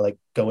was gonna like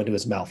go into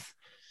his mouth.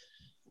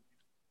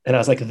 And I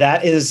was like,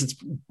 that is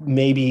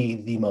maybe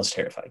the most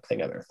terrifying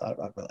thing I've ever thought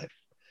about in my life.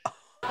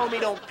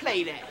 Homie, don't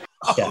play that.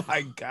 Oh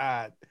my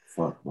God.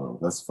 Fuck, bro,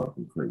 that's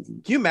fucking crazy.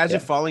 Can you imagine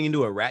falling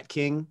into a rat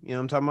king? You know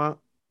what I'm talking about?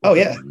 Oh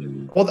yeah.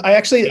 Well, I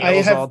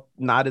have all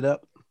knotted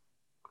up.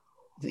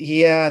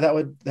 Yeah, that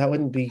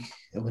wouldn't be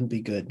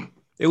good.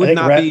 It would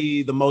not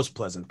be the most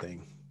pleasant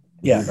thing.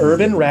 Yeah,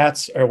 urban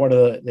rats are one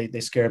of the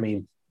they scare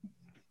me.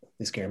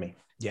 They scare me.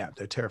 Yeah,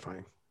 they're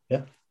terrifying.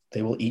 Yeah,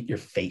 they will eat your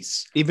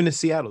face. Even in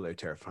Seattle, they're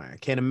terrifying. I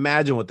can't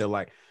imagine what they're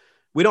like.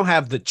 We don't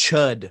have the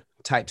chud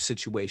type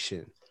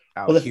situation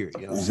out here.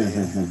 You know what I'm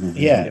saying?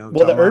 Yeah.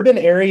 Well, the urban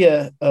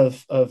area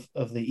of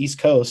the East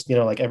Coast,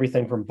 like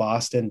everything from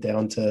Boston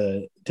down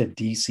to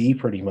DC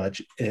pretty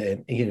much,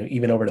 and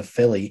even over to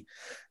Philly,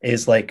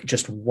 is like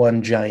just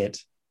one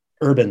giant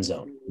urban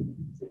zone.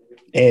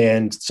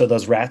 And so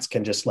those rats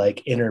can just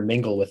like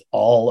intermingle with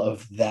all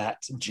of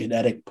that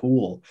genetic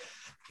pool,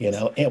 and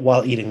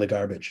while eating the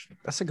garbage.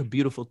 That's like a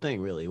beautiful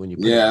thing, really, when you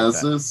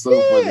it's just so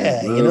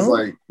fucking, it was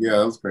like,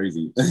 that was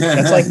crazy.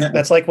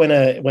 that's like when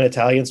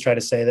Italians try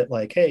to say that,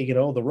 like, hey,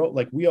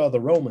 we are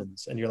the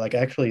Romans, and you're like,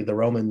 actually the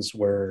Romans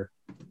were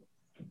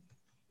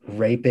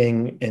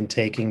raping and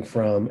taking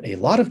from a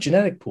lot of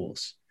genetic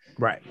pools,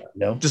 right?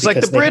 Just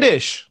like the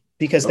British,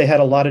 because they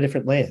had a lot of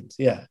different lands.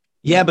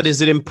 Yeah, but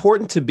is it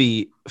important to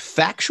be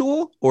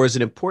factual, or is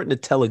it important to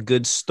tell a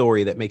good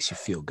story that makes you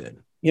feel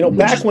good?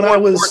 Back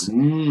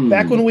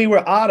when we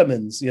were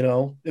Ottomans,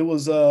 it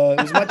was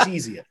much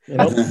easier.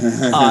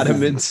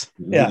 Ottomans.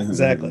 Yeah,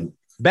 exactly.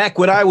 Back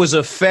when I was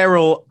a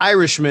feral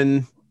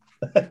Irishman,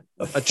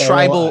 a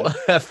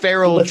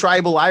feral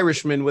tribal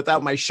Irishman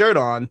without my shirt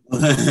on,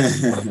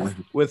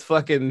 with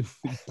fucking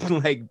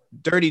like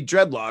dirty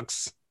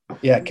dreadlocks.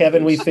 Yeah,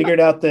 Kevin, we figured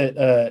out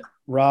that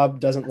Rob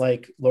doesn't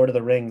like Lord of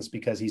the Rings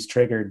because he's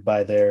triggered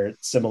by their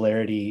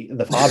similarity,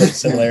 the Hobbit's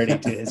similarity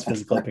to his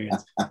physical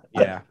appearance.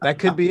 Yeah, that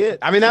could be it.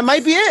 I mean, that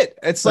might be it.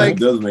 It's like, it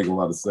does make a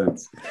lot of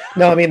sense.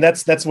 No, I mean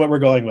that's what we're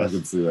going with. I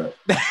can see that.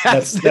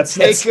 That's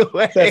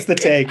the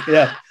take.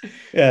 Yeah.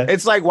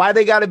 It's like, why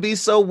they got to be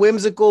so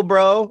whimsical,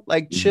 bro?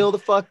 Like, chill the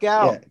fuck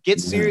out. Yeah. Get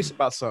serious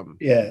about something.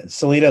 Yeah,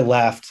 Selena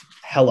laughed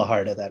hella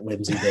hard at that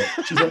whimsy bit.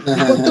 She's like,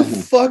 "What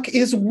the fuck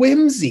is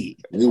whimsy?"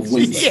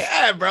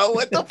 Yeah, bro.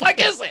 What the fuck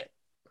is it?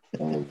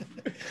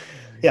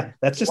 Yeah,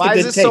 that's just why a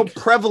good is it so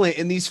prevalent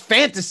in these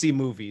fantasy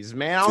movies,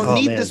 man? I don't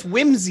need this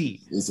whimsy.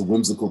 It's a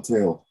whimsical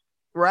tale,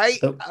 right?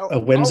 A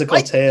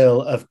whimsical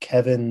tale of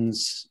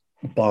Kevin's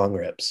bong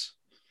rips.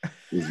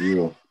 It's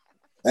real.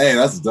 Hey,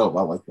 that's dope.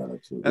 I like that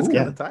actually. That's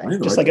kind of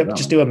tight.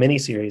 Just do a mini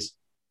series.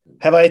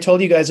 Have I told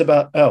you guys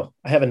about? Oh,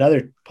 I have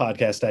another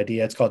podcast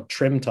idea. It's called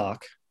Trim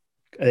Talk.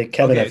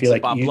 Kevin, I feel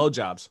like about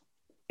blowjobs.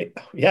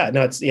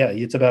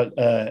 It's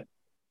about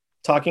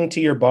talking to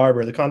your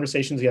barber, the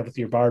conversations you have with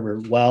your barber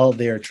while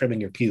they are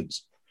trimming your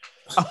pubes.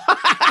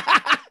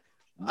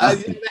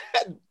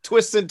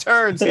 Twists and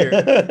turns here.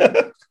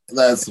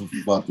 That's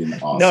fucking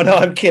awesome. No,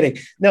 I'm kidding.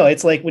 No,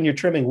 it's like when you're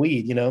trimming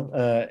weed,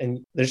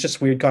 and there's just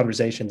weird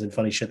conversations and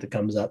funny shit that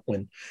comes up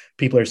when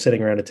people are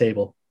sitting around a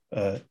table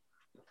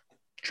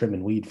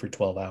trimming weed for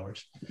 12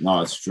 hours.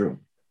 No, it's true.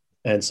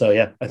 And so,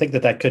 yeah, I think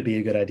that could be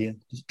a good idea.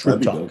 Trim That'd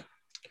be talk. dope.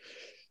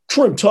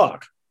 Trim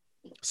talk.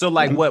 So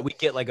like what? We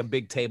get like a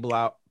big table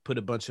out, put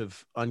a bunch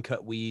of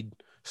uncut weed,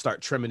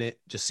 start trimming it,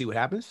 just see what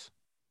happens.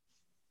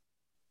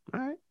 All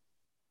right.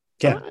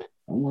 Yeah.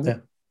 All right. Yeah.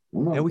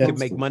 And we can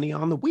make money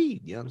on the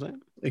weed. You know what I'm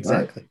saying?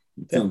 Exactly.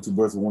 Right. Killing two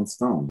birds with one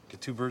stone.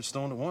 Get two birds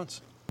stoned at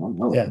once.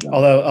 Yeah.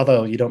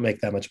 Although you don't make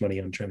that much money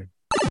on trimming.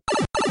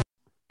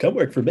 Come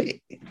work for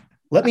me.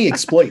 Let me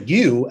exploit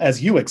you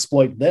as you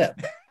exploit them.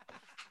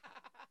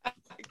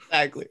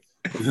 Exactly.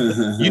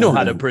 You know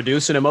how to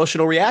produce an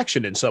emotional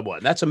reaction in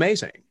someone. That's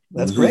amazing.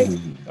 That's great.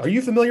 Are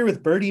you familiar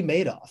with Bertie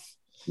Madoff?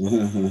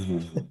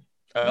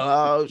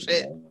 Oh,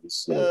 shit.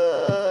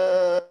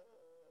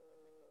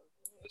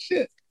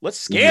 Shit.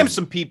 Let's scam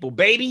some people,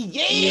 baby.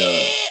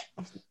 Yeah.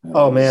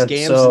 Oh, man.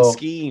 Scams and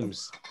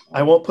schemes.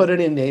 I won't put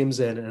any names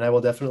in, and I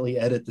will definitely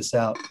edit this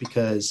out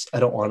because I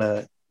don't want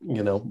to,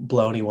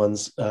 blow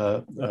anyone's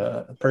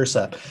purse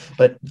up.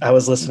 But I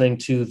was listening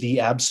to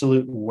the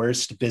absolute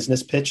worst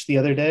business pitch the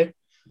other day.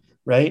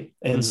 Right.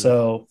 And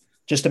so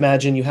just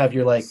imagine you have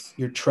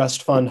your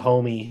trust fund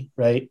homie,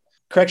 right?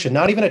 Correction,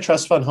 not even a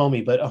trust fund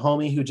homie, but a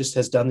homie who just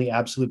has done the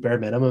absolute bare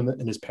minimum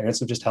and his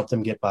parents have just helped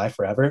him get by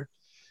forever.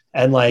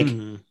 And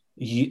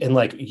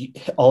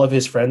all of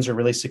his friends are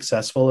really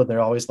successful and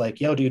they're always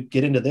like, yo, dude,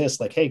 get into this.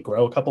 Like, hey,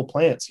 grow a couple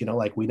plants, we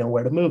know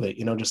where to move it,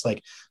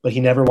 but he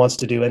never wants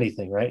to do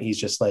anything. Right. He's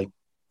just like,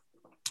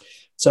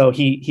 so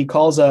he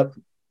calls up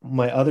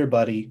my other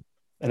buddy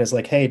and is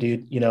like, hey,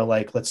 dude,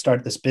 let's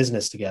start this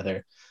business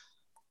together.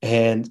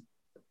 And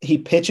he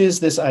pitches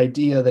this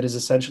idea that is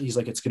essentially, he's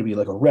like, it's going to be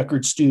like a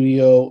record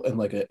studio and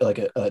like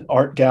an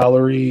art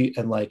gallery.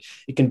 And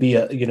it can be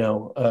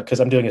cause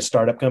I'm doing a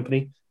startup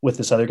company with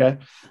this other guy.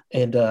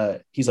 And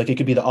he's like, it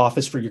could be the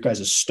office for your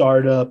guys'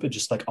 startup and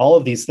just like all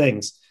of these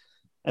things.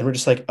 And we're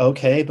just like,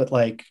 okay, but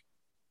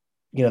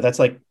that's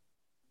like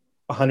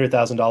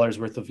 $100,000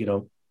 worth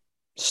of,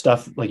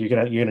 stuff. Like you're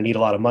going to need a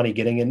lot of money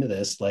getting into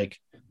this. Like,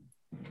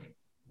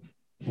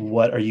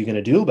 what are you going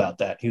to do about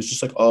that? He was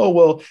just like, oh,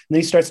 well, and then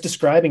he starts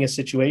describing a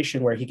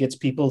situation where he gets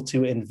people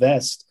to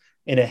invest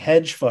in a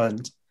hedge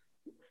fund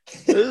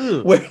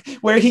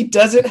where he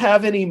doesn't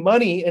have any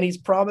money and he's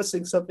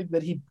promising something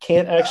that he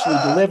can't actually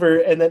deliver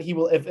and that he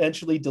will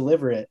eventually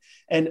deliver it.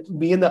 And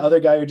me and the other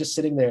guy are just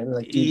sitting there and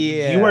like,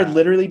 dude, you are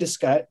literally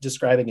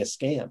describing a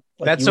scam.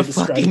 That's a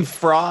fucking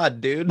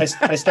fraud, dude.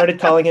 I started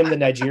calling him the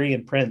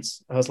Nigerian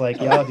prince. I was like,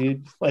 yeah,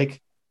 dude,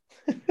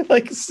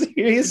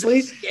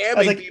 seriously,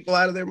 scamming people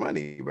out of their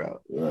money,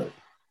 bro. Right.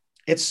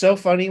 It's so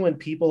funny when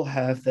people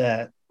have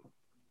that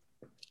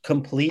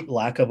complete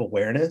lack of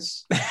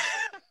awareness,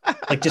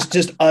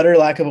 just utter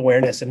lack of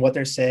awareness, and what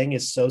they're saying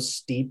is so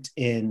steeped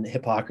in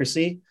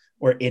hypocrisy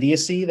or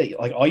idiocy that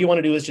all you want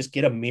to do is just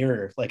get a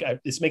mirror.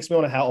 This makes me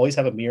want to always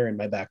have a mirror in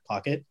my back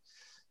pocket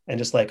and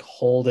just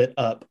hold it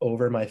up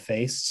over my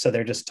face. So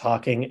they're just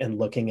talking and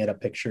looking at a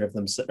picture of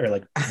them or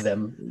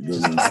them.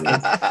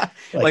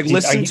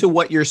 Listen to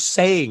what you're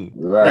saying.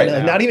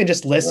 Right. Not even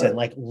just listen,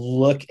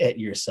 look at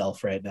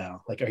yourself right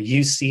now. Are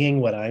you seeing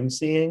what I'm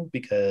seeing?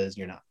 Because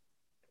you're not.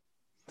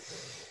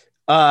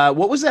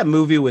 What was that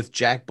movie with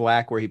Jack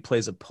Black where he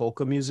plays a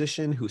polka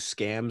musician who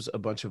scams a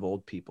bunch of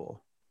old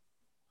people?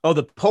 Oh,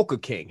 the Polka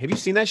King. Have you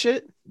seen that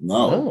shit?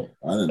 No.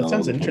 I didn't know. That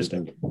sounds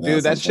interesting.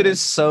 Dude, that shit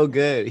is so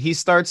good. He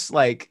starts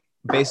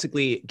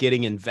basically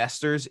getting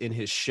investors in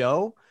his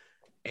show,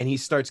 and he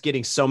starts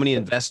getting so many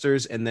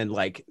investors and then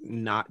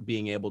not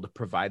being able to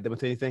provide them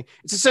with anything.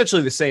 It's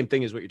essentially the same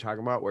thing as what you're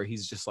talking about, where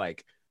he's just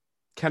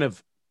kind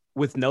of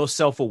with no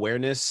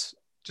self-awareness,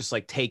 just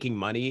taking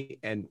money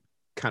and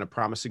kind of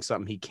promising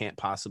something he can't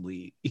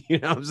possibly,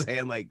 give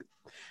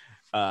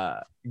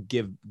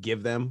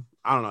them.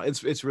 I don't know.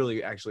 It's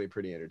really actually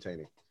pretty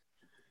entertaining.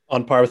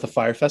 On par with the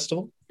Fire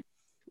Festival?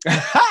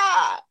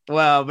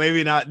 Well,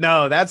 maybe not.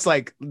 No, that's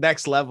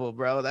next level,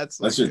 bro. That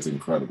shit's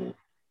incredible.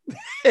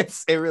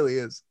 It really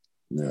is.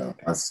 Yeah.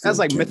 That's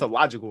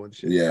mythological and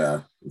shit.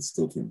 Yeah. I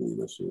still can't believe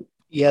that shit.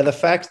 Yeah, the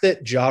fact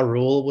that Ja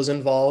Rule was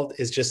involved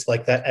is just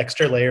that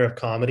extra layer of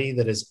comedy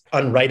that is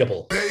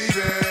unwritable.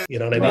 You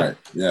know what I mean? Right.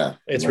 Yeah.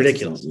 It's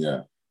ridiculous.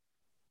 Yeah.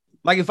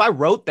 If I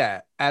wrote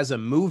that as a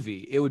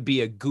movie, it would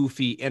be a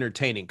goofy,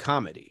 entertaining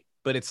comedy.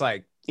 But it's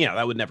that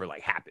would never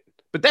happen.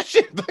 But that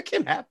shit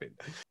fucking happened.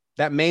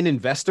 That main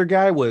investor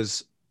guy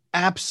was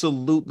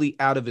absolutely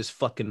out of his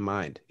fucking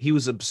mind. He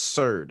was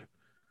absurd.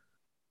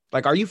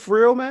 Are you for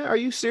real, man? Are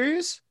you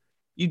serious?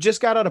 You just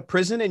got out of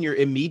prison and you're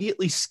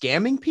immediately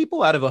scamming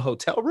people out of a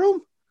hotel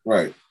room?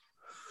 Right.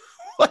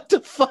 What the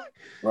fuck?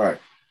 Right.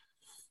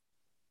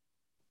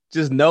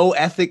 Just no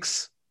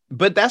ethics.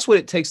 But that's what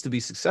it takes to be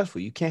successful.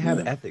 You can't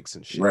have ethics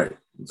and shit. Right.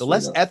 The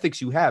less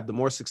ethics you have, the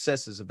more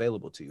success is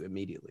available to you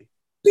immediately.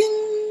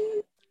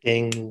 Ding.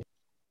 Ding.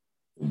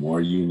 The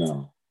more you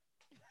know.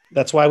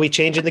 That's why we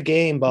changing the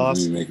game,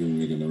 boss.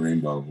 Making the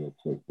rainbow real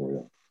quick for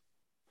you.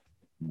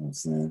 You know what I'm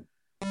saying?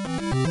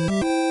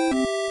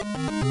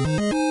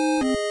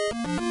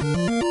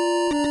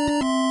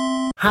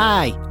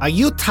 Hi, are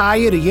you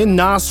tired of your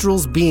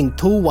nostrils being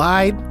too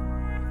wide?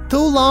 Too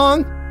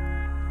long?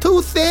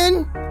 Too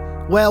thin?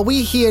 Well,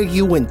 we hear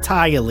you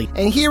entirely.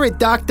 And here at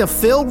Dr.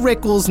 Phil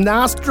Rickles'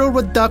 Nostril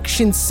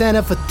Reduction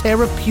Center for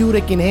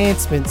Therapeutic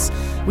Enhancements,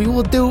 we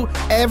will do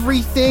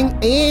everything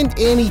and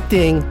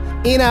anything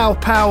in our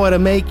power to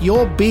make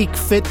your beak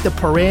fit the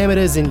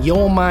parameters in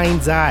your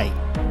mind's eye.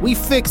 We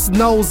fix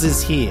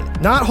noses here.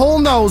 Not whole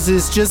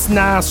noses, just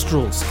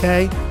nostrils,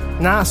 okay?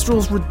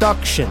 Nostrils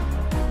reduction.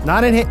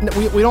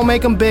 We don't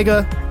make them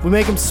bigger, we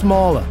make them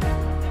smaller.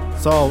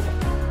 So,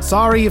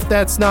 sorry if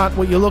that's not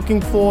what you're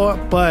looking for,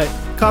 but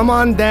come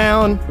on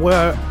down.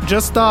 We're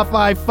just off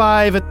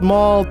I-5 at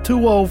Mall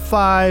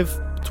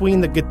 205 between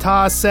the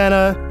Guitar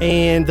Center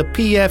and the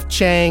P.F.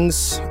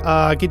 Chang's.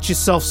 Get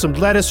yourself some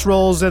lettuce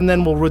rolls and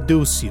then we'll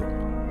reduce you.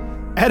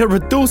 At a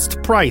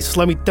reduced price,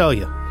 let me tell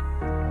you.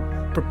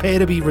 Prepare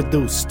to be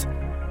reduced.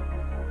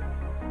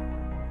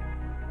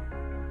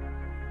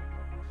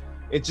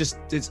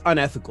 It's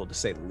unethical to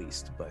say the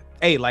least. But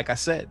hey, like I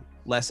said,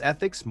 less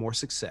ethics, more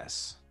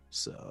success.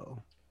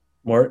 So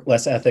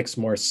less ethics,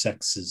 more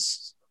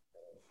sexes.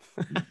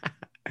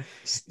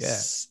 Yeah.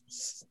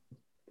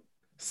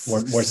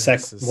 More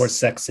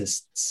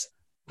sexists.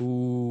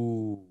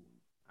 Ooh.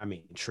 I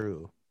mean,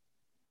 true.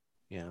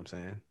 You know what I'm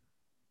saying?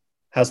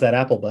 How's that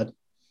apple, bud?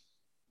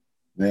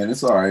 Man,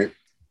 it's all right.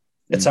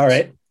 It's all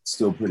right.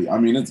 Still pretty. I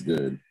mean, it's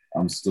good.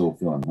 I'm still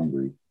feeling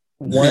hungry.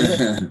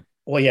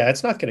 Well, yeah,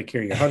 it's not going to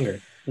cure your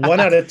hunger. 1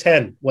 out of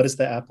 10. What is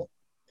the apple?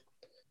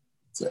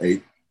 It's an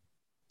 8.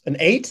 An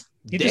 8?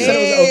 You just said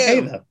it was okay,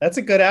 though. That's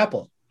a good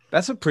apple.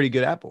 That's a pretty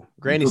good apple.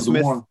 Granny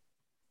Smith.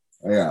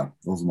 Yeah,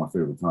 those are my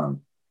favorite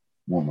time.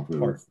 One of my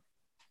favorites.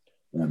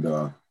 And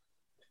the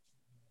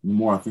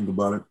more I think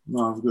about it,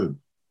 no, it's good.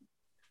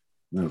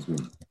 Yeah, it's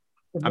good.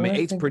 I mean,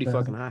 8's pretty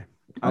fucking high.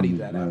 I'd eat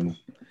that apple.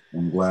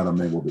 I'm glad I'm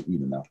able to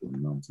eat an apple. You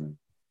know what I'm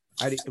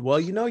saying? Well,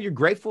 you're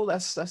grateful.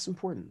 That's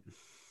important.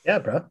 Yeah,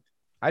 bro.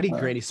 I'd eat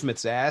Granny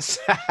Smith's ass.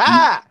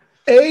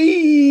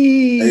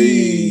 Hey.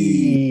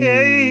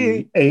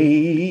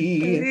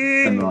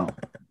 Depending on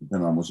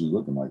what she's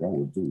looking like, I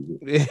would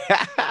too.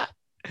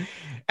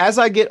 As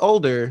I get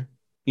older,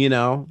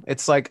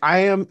 it's like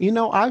I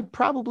would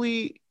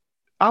probably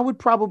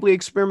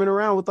experiment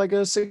around with like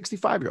a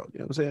 65-year-old. You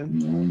know what I'm saying?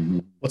 Mm-hmm.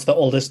 What's the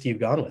oldest you've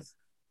gone with?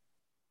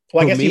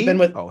 Well, I guess you've been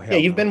with.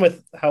 You've been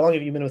with. How long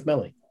have you been with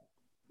Melanie?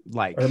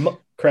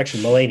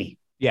 Mulaney.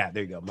 Yeah,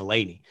 there you go,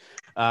 Mulaney.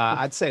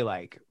 I'd say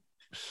like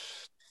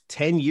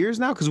 10 years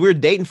now, because we were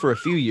dating for a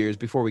few years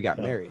before we got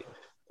married.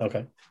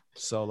 Okay.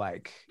 So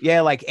like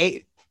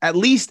 8, at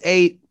least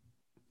 8,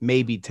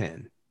 maybe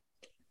 10.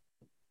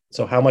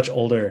 So how much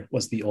older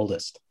was the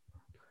oldest?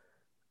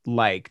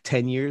 Like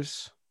 10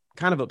 years.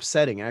 Kind of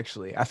upsetting,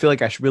 actually. I feel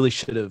like I really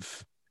should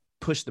have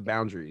pushed the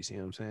boundaries. You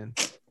know what I'm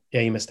saying?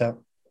 Yeah, you missed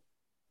out.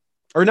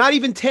 Or not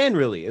even 10,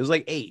 really. It was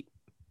like 8.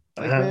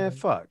 Like, man,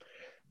 fuck.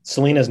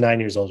 Selena's 9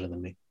 years older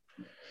than me.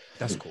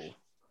 That's cool.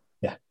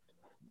 Yeah.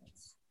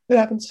 It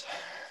happens.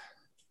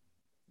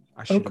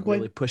 I should have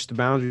really pushed the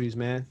boundaries,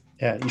 man.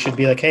 Yeah, you should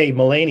be like, hey,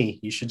 Mulaney,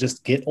 you should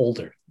just get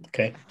older,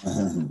 okay?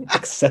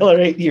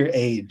 Accelerate your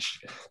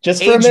age.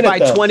 Just for a minute, by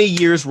 20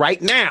 years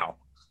right now.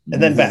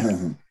 And then back.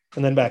 And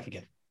then back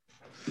again.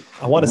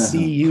 I want to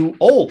see you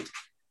old.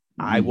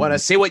 I want to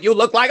see what you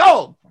look like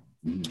old.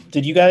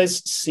 Did you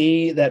guys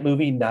see that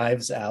movie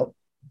Knives Out?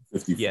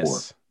 54,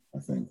 yes. I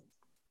think.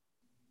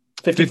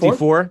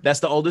 54? That's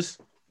the oldest?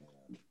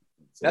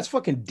 That's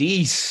fucking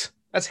decent.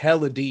 That's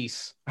hella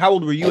decent. How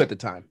old were you at the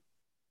time?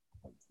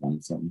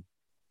 20-something.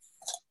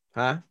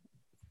 Huh?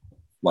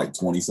 Like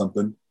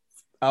 20-something.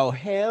 Oh,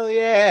 hell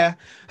yeah.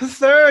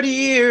 30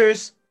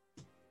 years.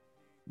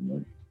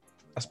 Right.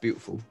 That's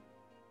beautiful.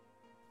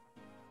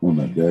 On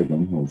that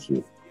daggone whole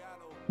shit.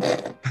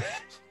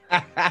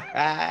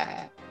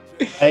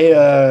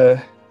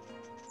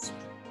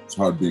 It's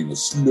hard being a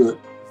slut.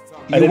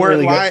 You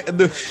weren't lying.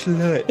 The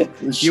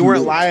slut. You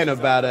weren't lying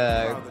about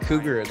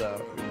Cougar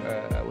though.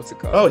 What's it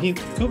called? Oh,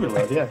 Cougar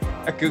Love, yeah.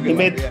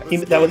 He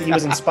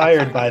was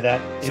inspired by that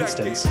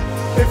instance.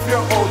 If you're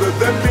older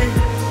than me,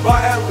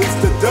 by at least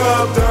a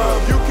dub,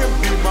 you can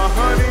be my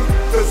honey,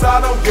 cause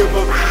I don't give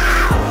a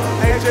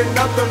age ain't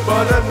nothing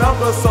but a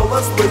number, so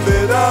let's live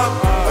it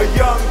up. A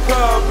young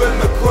cub in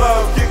the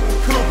club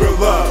getting Cougar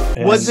love.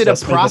 And was it a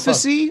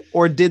prophecy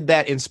or did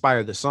that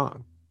inspire the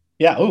song?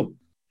 Yeah. Ooh.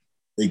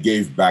 It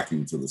gave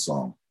backing to the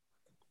song.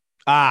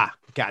 Ah,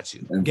 got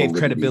you. And gave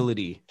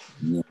credibility.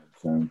 Yeah,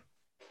 okay.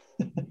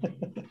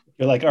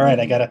 You're like, all right,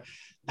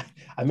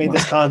 I made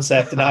this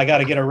concept and now I got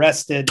to get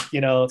arrested,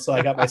 so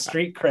I got my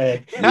street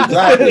cred.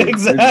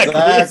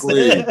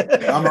 Exactly.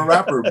 I'm a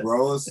rapper,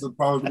 bro. It's the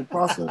part of the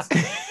process.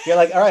 You're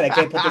like, all right, I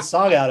can't put this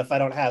song out if I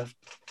don't have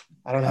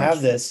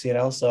this,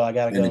 so I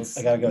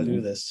gotta go do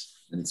this.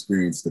 An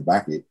experience to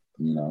back it,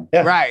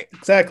 Yeah, right.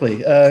 Exactly.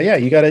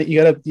 You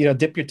gotta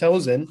dip your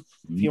toes in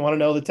if you want to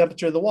know the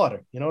temperature of the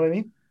water. You know what I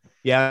mean?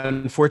 Yeah,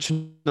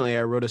 unfortunately,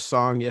 I wrote a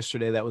song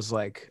yesterday that was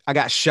like, I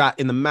got shot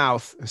in the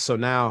mouth. So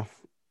now,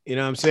 you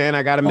know what I'm saying?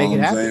 I got to make it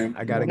happen.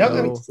 I got to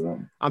go.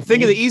 I'm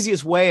thinking the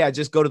easiest way, I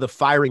just go to the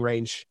firing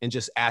range and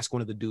just ask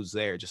one of the dudes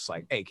there, just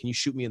like, hey, can you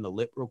shoot me in the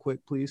lip real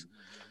quick, please?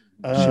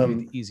 Should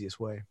be the easiest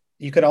way.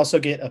 You could also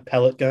get a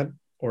pellet gun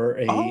or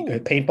a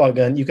paintball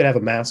gun. You could have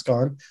a mask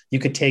on. You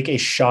could take a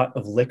shot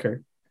of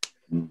liquor.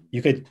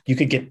 You could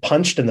get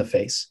punched in the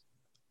face.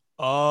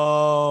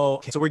 Oh,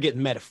 okay. So we're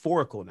getting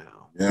metaphorical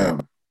now. Yeah.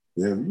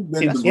 Yeah. You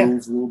bend the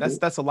rules a little bit.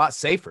 That's a lot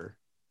safer.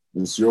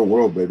 It's your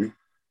world, baby.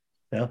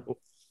 Yeah.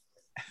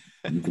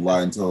 You can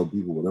lie and tell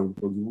people whatever the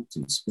fuck you want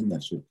to. Spin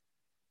that shit.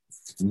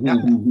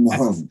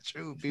 That's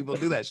true. People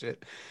do that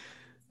shit.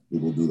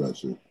 People do that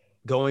shit.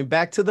 Going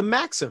back to the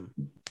maxim,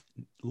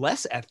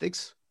 less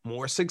ethics,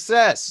 more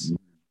success.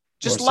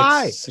 Just More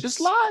lie. success. Just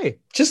lie.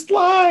 Just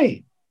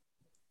lie.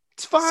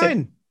 It's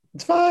fine.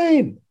 It's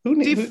fine.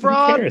 Who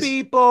Defraud cares?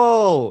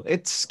 people.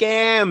 It's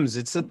scams.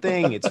 It's a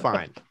thing. It's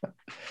fine.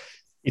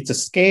 It's a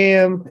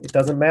scam. It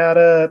doesn't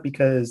matter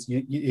because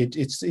it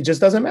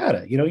just doesn't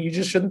matter. You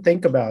just shouldn't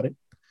think about it.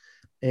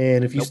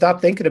 And if you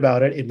stop thinking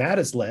about it, it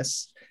matters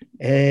less.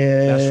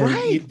 And That's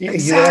right.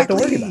 You don't have to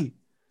worry about it.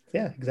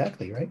 Yeah,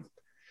 exactly. Right.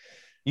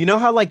 You know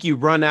how like you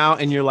run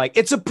out and you're like,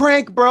 it's a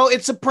prank, bro.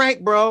 It's a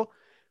prank, bro.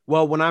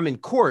 Well, when I'm in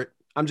court,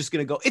 I'm just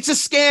going to go, it's a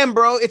scam,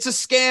 bro. It's a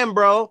scam,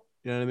 bro.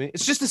 You know what I mean?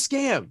 It's just a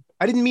scam.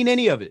 I didn't mean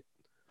any of it.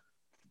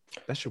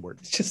 That should work.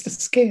 It's just a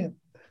scam.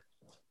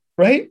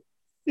 Right?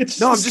 I'm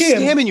just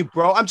scamming you,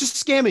 bro. I'm just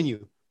scamming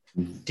you.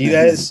 Do you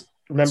guys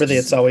remember the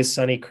It's Always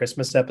Sunny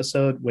Christmas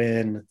episode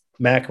when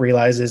Mac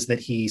realizes that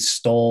he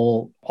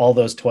stole all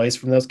those toys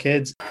from those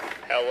kids?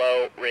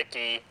 Hello,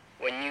 Ricky.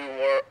 When you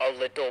were a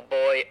little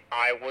boy,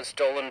 I was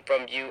stolen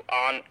from you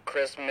on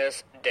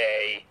Christmas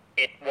Day.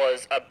 It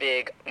was a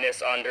big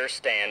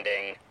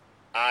misunderstanding.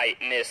 I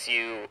miss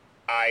you.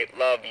 I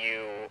love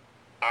you.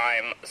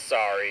 I'm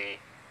sorry.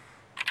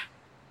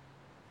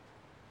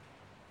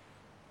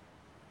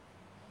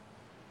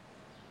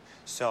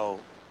 So,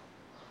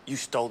 you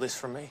stole this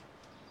from me?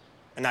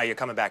 And now you're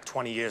coming back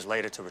 20 years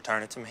later to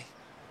return it to me?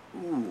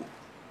 Ooh.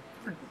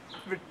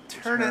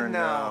 Return it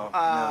now.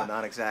 No,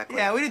 not exactly.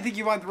 Yeah, we didn't think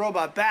you wanted the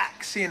robot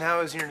back, seeing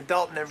how you're an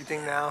adult and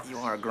everything now. You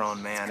are a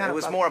grown man. It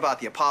was about more about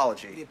the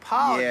apology. the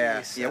apology.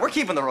 Yeah, so- yeah, we're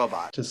keeping the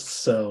robot. Just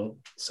so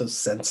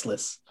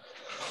senseless.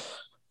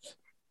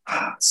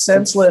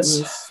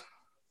 Senseless.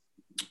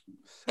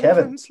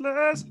 Kevin,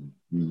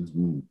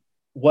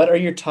 what are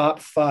your top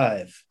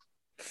 5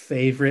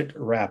 favorite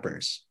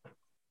rappers?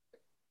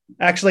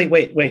 Actually,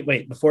 wait.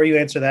 Before you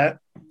answer that,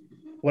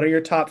 what are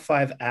your top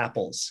 5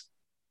 apples?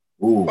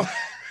 Ooh,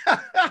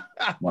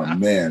 my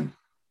man.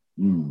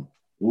 Ooh,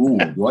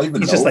 do I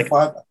even He's know just like,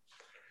 5?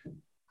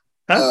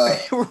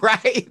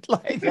 Right?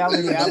 Like, how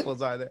many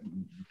apples are there?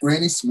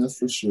 Granny Smith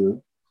for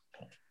sure.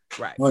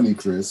 Right. Honey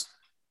Crisp.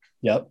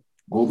 Yep.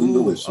 Golden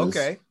Delicious.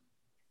 Okay.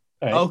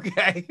 Right.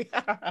 Okay.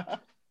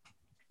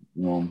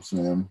 You know what I'm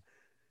saying?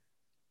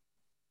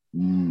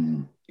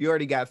 You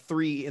already got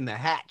 3 in the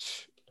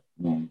hatch.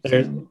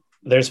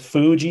 There's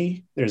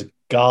Fuji. There's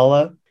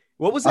Gala.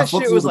 What was that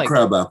shit? It was was like like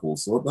crab apple,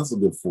 so that's a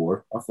good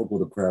 4. I fuck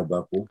with a crab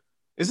apple.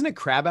 Isn't a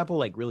crab apple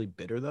like really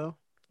bitter though?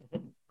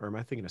 Or am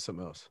I thinking of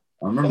something else?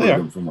 I remember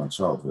them from my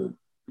childhood.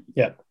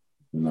 Yeah.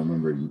 And I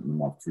remember eating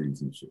them off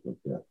trees and shit like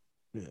that.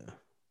 Yeah.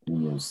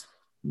 One of those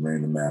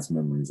random ass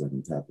memories I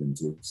can tap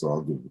into. So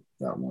I'll give it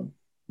that one.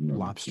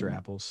 Lobster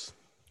apples.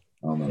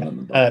 I don't know nothing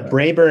about that.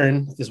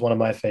 Brayburn is one of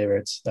my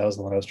favorites. That was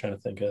the one I was trying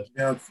to think of.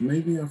 Yeah,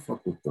 maybe I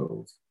fuck with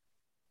those.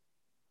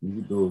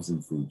 Maybe those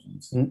and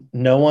Fuji's.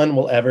 No one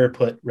will ever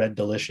put Red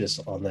Delicious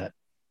on that.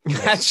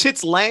 That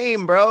shit's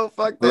lame, bro.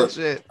 Fuck that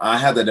shit. I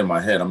had that in my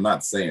head. I'm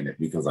not saying it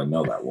because I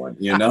know that one.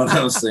 You know what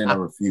I'm saying? I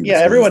refuse. Yeah,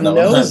 everyone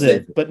knows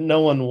it, but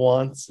no one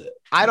wants it.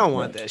 I don't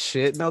want that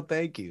shit. No,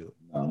 thank you.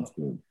 Sounds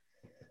good.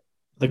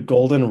 The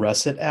golden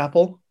russet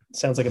apple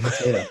sounds like a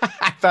potato.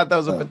 I thought that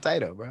was a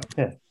potato, bro.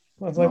 Yeah.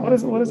 I was like,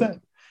 what is that?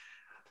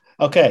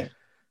 Okay.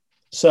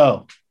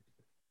 So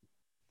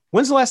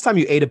when's the last time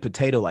you ate a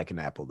potato like an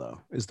apple,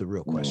 though? Is the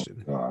real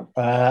question.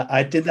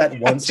 I did that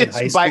once in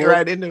high school. Bite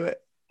right into it.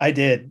 I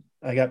did.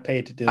 I got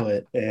paid to do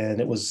it,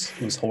 and it was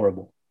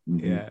horrible.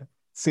 Yeah,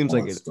 seems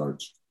like it.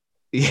 Starch.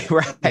 Yeah,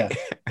 right. Yeah.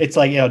 It's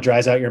like,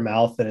 dries out your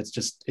mouth, and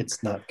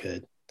it's not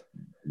good.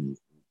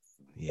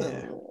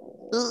 Yeah.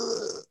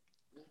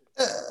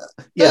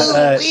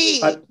 Yeah.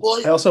 I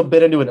also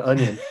bit into an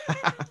onion.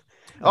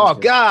 Oh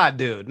God,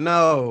 dude,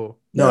 no.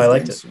 No, I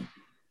liked it.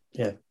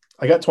 Yeah,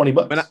 I got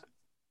 $20.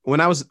 When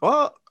I was,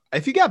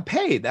 if you got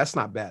paid, that's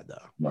not bad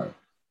though. Right.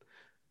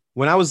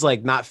 When I was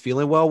like not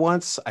feeling well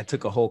once, I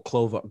took a whole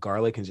clove of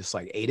garlic and just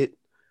like ate it.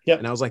 Yeah.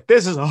 And I was like,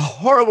 this is a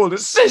horrible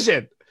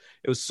decision.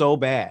 It was so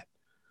bad.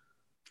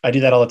 I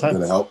do that all the time.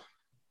 Did it help?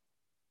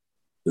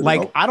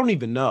 I don't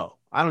even know.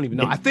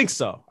 I think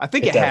so. I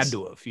think it had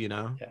to have,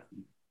 Yeah.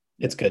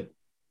 It's good.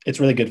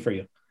 It's really good for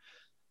you.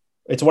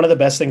 It's one of the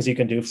best things you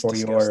can do for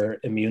your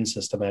immune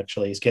system,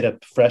 actually, is get a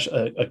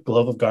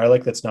clove of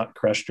garlic that's not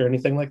crushed or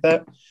anything like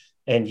that.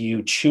 And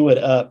you chew it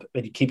up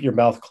and you keep your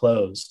mouth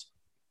closed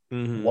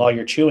while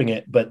you're chewing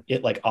it, but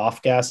it like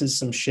off gases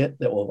some shit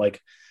that will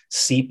like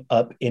seep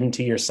up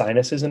into your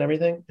sinuses and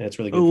everything. And it's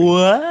really good for you.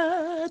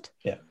 What?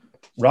 Yeah.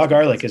 Raw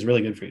garlic is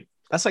really good for you.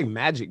 That's like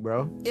magic,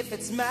 bro. If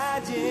it's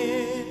magic,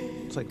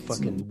 It's like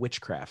fucking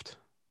witchcraft.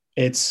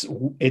 It's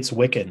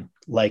Wiccan,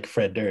 like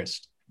Fred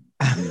Durst.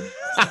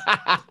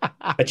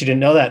 Bet you didn't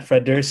know that.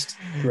 Fred Durst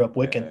grew up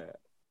Wiccan.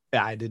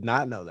 I did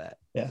not know that.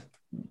 Yeah,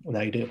 well,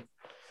 now you do.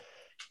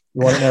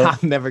 You want to know?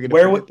 I'm never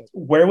gonna.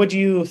 Where would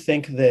you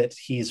think that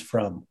he's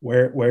from?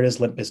 Where does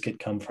Limp Bizkit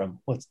come from?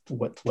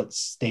 What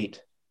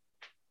state?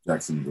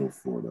 Jacksonville,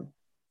 Florida.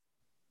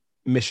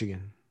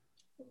 Michigan.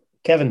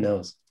 Kevin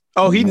knows.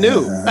 Oh, he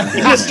knew.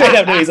 He just straight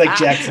up knew. He's like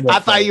Jacksonville. I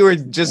thought you were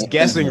just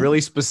guessing really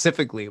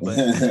specifically, but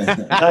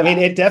I mean,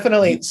 it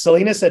definitely.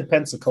 Selena said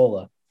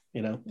Pensacola,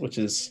 which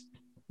is.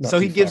 So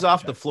he gives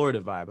off the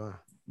Florida vibe, huh?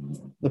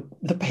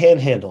 The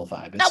panhandle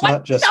vibe. It's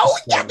not just. No,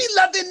 got me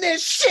loving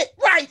this shit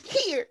right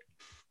here.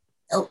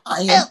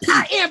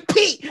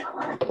 L-I-M-P.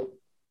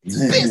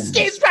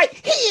 Biscuits right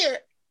here.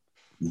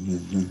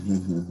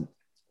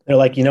 They're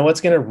like,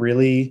 what's going to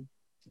really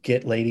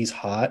get ladies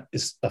hot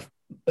is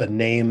a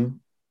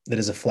name that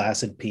is a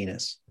flaccid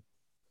penis.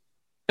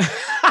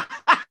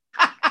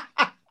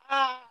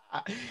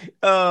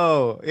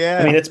 Oh, yeah.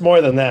 I mean, it's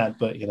more than that,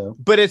 but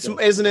But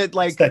isn't it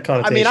like that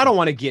connotation? I mean, I don't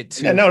want to get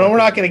too. Yeah, no, we're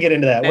not going to get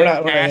into that. We're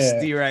not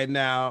nasty right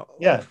now.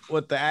 Yeah.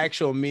 What the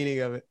actual meaning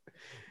of it?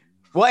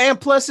 Well,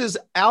 and plus his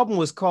album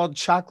was called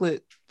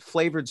Chocolate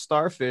Flavored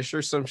Starfish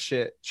or some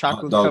shit.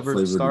 Chocolate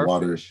covered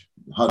starfish.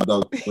 Hot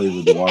dog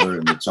flavored water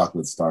and the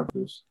chocolate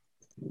starfish.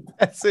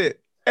 That's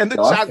it. And the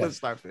chocolate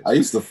starfish. I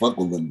used to fuck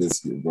with Limp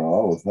Bizkit,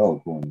 bro. I was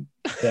hell corny.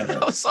 Yeah.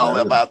 I was all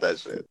about that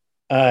shit.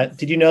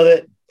 Did you know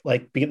that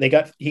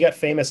he got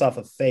famous off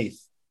of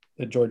Faith,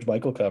 the George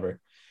Michael cover?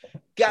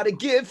 Gotta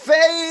give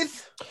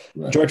faith.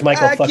 Right. George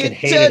Michael fucking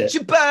hated it.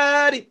 Your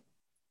body.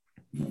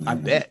 I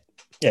bet.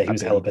 Yeah, he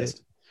was hella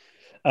pissed.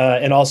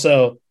 And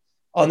also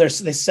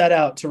they set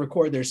out to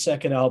record their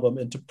second album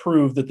and to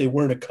prove that they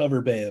weren't a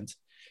cover band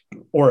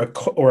or a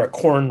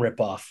Korn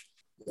ripoff.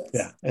 Yes.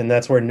 Yeah, and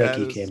that's where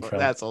Nookie came from.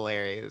 That's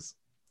hilarious.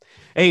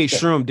 Hey,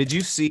 Shroom, did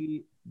you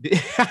see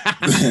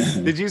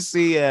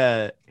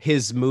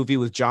his movie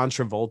with John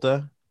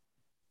Travolta?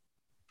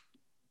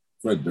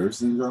 Fred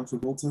Durst and John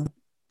Travolta?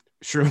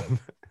 Shroom.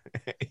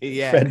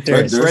 Yeah.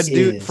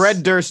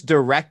 Fred Durst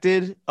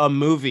directed a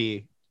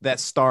movie that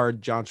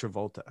starred John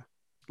Travolta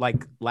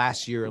like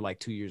last year or like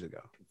 2 years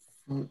ago.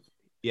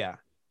 Yeah.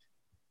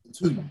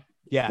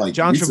 Yeah. Like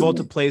John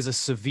Travolta plays a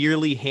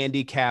severely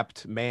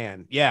handicapped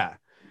man. Yeah.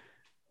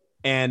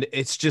 And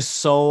it's just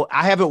so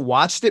I haven't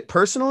watched it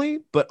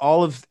personally, but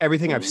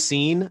everything I've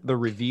seen, the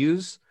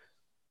reviews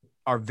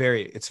are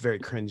it's very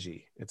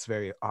cringy. It's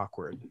very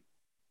awkward.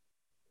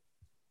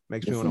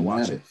 Makes me want to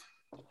watch it.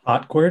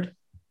 Awkward?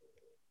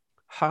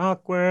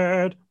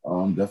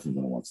 Oh, I'm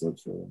definitely gonna watch that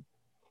show.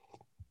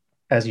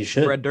 As you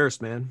should. Fred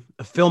Durst, man.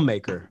 A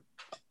filmmaker,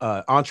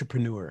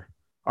 entrepreneur,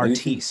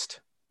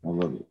 artiste. I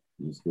love it.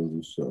 Just goes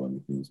to show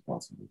anything is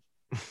possible.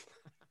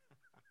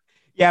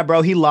 Yeah,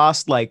 bro. He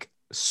lost like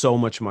so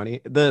much money.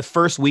 The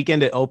first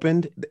weekend it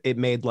opened, it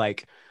made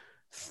like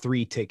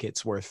 3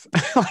 tickets worth.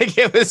 Like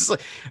it was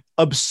like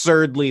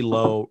absurdly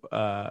low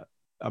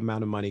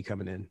amount of money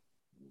coming in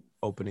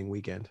opening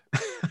weekend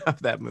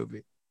of that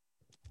movie.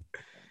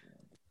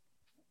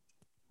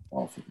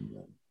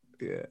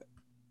 Yeah.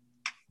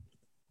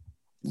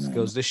 This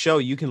goes to show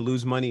you can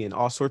lose money in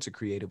all sorts of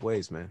creative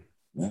ways, man.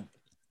 Yeah.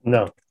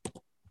 No.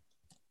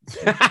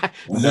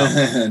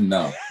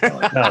 No.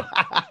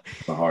 A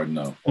hard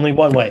no. Only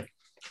one way.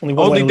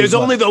 There's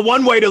only the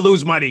one way to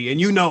lose money, and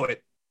you know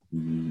it.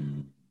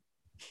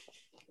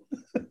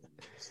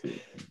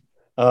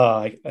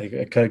 I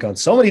could have gone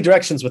so many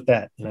directions with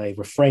that, and I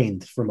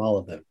refrained from all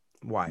of them.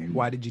 Why?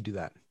 Why did you do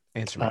that?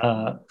 Answer me.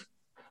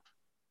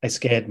 I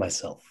scared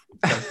myself.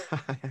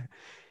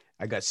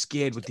 I got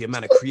scared with the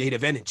amount of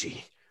creative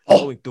energy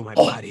going through my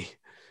body.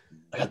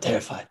 I got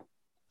terrified.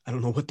 I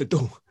don't know what to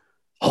do.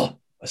 Oh,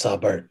 I saw a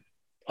bird.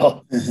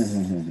 Oh,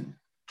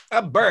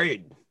 a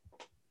bird.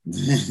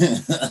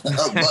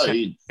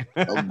 Avoid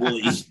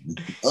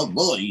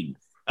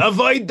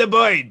the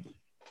bird.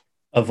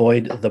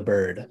 Avoid the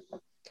bird.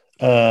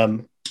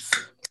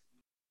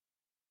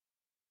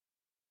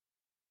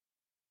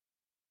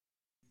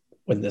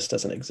 When this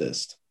doesn't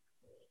exist.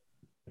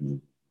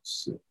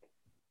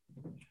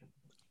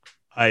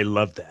 I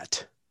love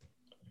that.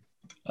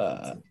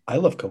 I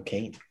love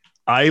cocaine.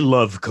 I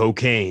love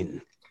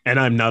cocaine, and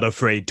I'm not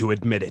afraid to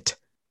admit it.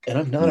 And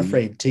I'm not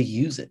afraid to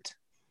use it.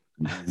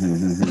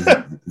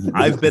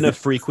 I've been a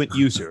frequent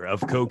user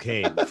of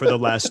cocaine for the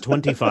last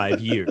 25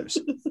 years.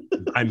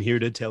 I'm here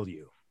to tell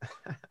you.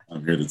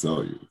 I'm here to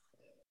tell you.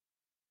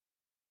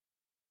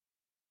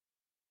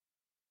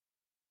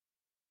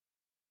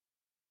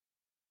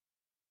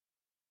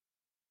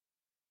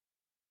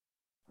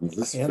 Is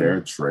this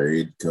fair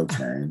trade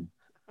cocaine?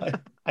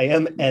 I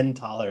am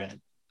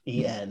intolerant.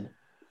 E-N.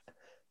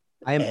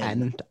 I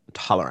am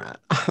intolerant.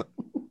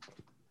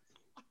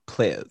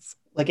 Please.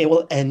 Like it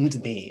will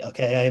end me,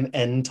 okay? I am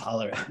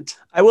intolerant.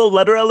 I will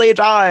literally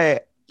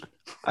die.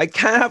 I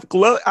can't have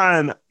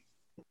gluten.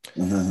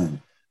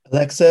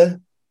 Alexa,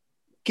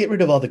 get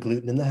rid of all the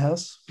gluten in the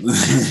house.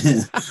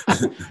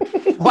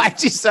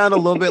 Why'd you sound a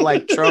little bit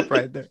like Trump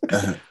right there?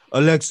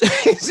 Alexa,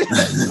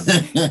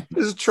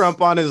 just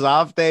Trump on his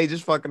off day,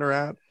 just fucking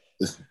around.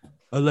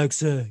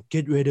 Alexa,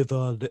 get rid of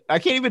all the. I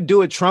can't even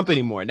do it Trump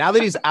anymore. Now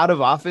that he's out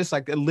of office,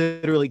 like I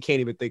literally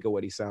can't even think of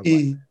what he sounds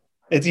like.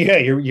 It's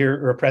you're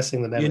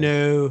repressing the memory.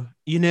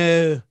 You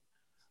know.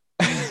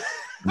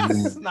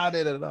 That's not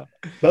it at all.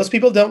 Most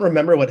people don't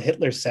remember what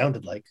Hitler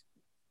sounded like.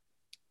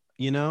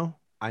 You know,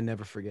 I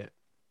never forget.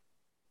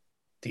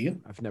 Do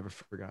you? I've never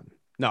forgotten.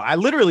 No, I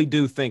literally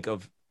do think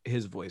of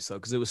his voice though,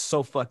 because it was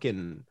so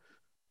fucking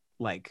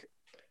like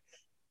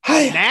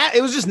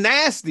it was just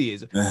nasty.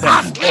 Like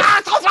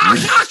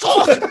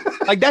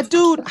that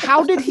dude,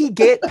 how did he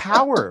get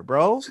power,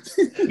 bro?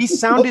 He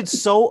sounded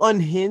so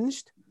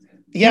unhinged.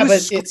 Yeah, he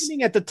was but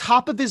screaming at the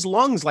top of his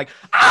lungs, like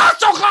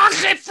bitch.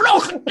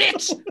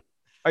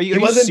 Are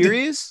you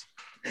serious?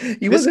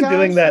 He wasn't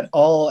doing that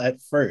all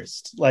at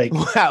first. Like,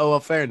 wow, well,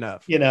 fair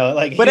enough. You know,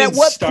 like, but at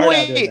what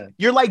point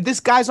you're like,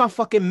 this guy's on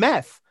fucking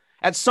meth?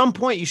 At some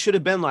point, you should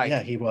have been like,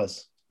 yeah, he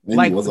was.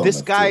 Like,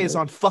 this guy is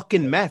on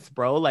fucking meth,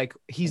 bro. Like,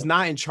 he's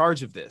not in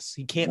charge of this.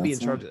 He can't be in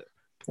charge of it.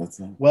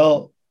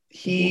 Well,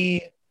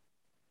 the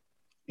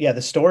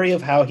story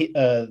of how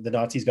the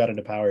Nazis got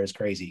into power is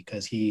crazy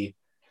because he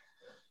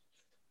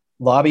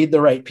lobbied the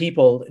right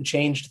people and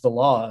changed the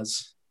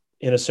laws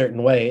in a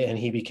certain way, and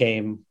he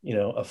became,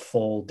 a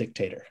full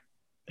dictator.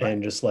 Right.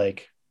 And just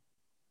like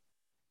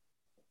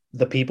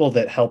the people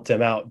that helped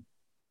him out,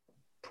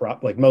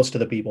 like most of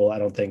the people, I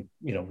don't think,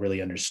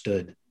 really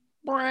understood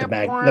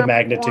the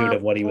magnitude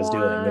of what he was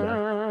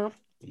doing.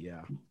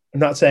 Yeah. I'm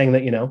not saying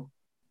that,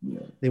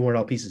 they weren't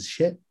all pieces of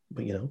shit,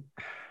 but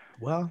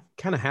well,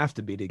 kind of have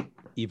to be to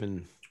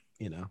even,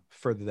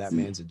 further that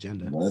man's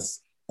agenda. Less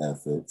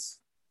ethics.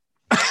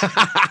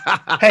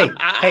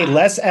 hey,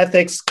 less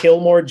ethics, kill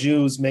more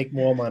Jews, make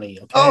more money.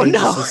 Okay? Oh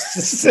no,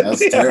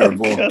 that's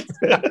terrible.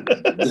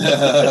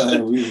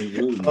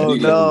 Oh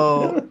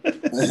no.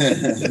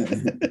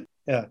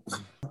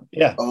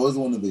 Yeah. I always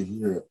wanted to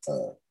hear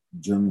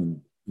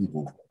German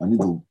people. I need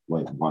to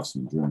watch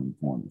some German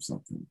porn or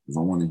something because I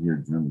want to hear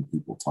German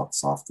people talk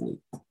softly.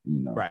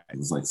 Right?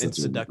 It's like such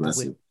an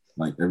aggressive.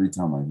 Like every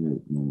time I hear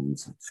it,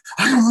 it's like,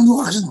 I don't know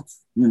what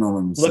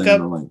I'm saying.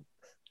 Up. Like,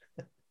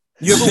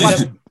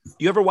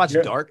 you ever watch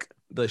Dark,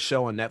 the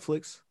show on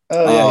Netflix?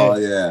 Oh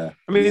yeah.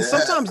 I mean,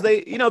 sometimes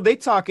they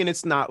talk and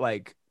it's not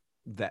like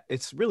that.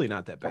 It's really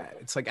not that bad.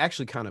 It's like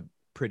actually kind of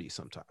pretty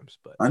sometimes.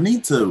 But I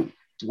need to.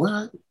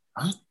 What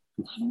I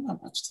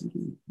don't watch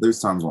TV. There's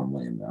times when I'm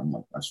laying there. I'm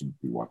like, I should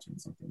be watching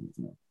something.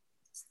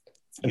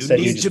 You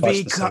need to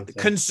be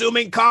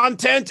consuming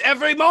content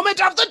every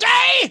moment of the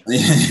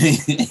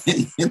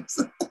day.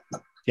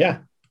 Yeah.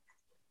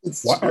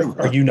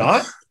 Are you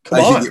not? Come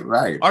on.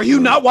 Right. Are you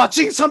not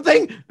watching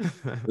something?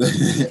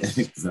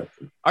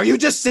 Exactly. Are you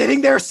just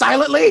sitting there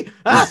silently?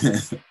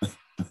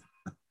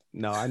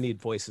 No, I need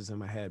voices in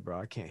my head, bro.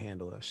 I can't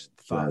handle those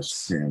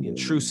thoughts,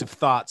 intrusive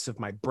thoughts of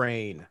my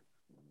brain.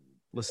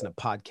 Listen to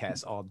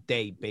podcasts all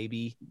day,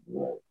 baby.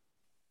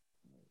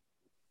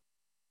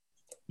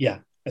 Yeah,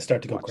 I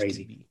start to go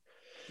crazy. TV.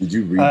 Did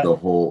you read the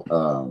whole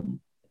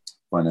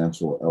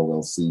financial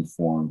LLC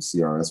form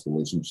CRS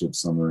relationship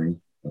summary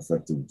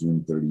effective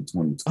June 30,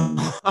 2020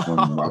 from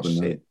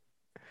Robinhood?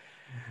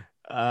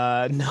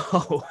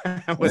 No.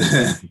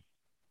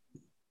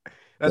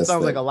 That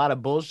sounds like a lot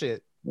of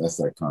bullshit. That's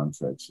that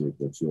contract shit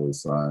that you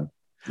always sign.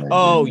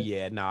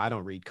 Yeah. No, I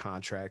don't read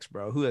contracts,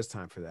 bro. Who has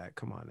time for that?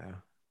 Come on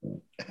now.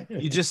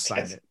 You just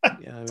sign it.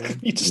 You know what I mean?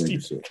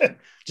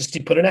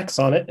 You put an X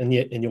on it and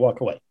you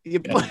walk away. You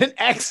put an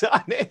X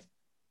on it.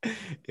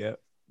 Yep.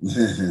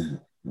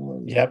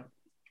 Yep.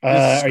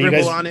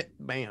 Scribble on it.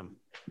 Bam.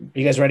 Are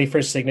you guys ready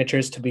for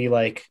signatures to be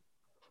like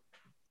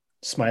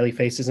smiley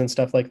faces and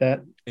stuff like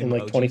that in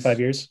like 25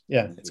 years?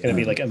 Yeah, it's going to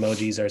be like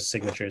emojis are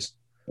signatures.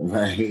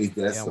 Right.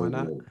 That's why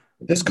not?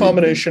 This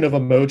combination of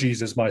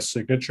emojis is my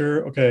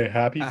signature. Okay,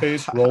 happy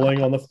face,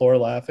 rolling on the floor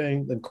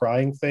laughing, then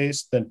crying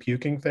face, then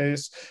puking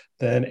face,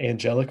 then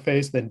angelic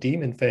face, then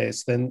demon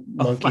face, then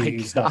monkey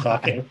who's not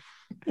talking.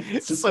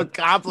 It's just so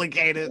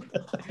complicated.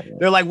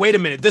 They're like, wait a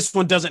minute, this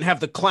one doesn't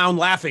have the clown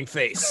laughing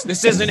face.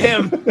 This isn't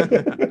him.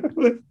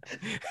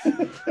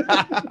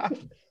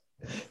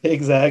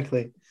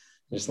 Exactly.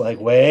 Just like,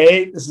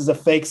 wait, this is a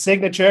fake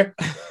signature.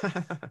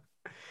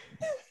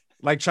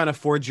 Like trying to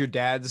forge your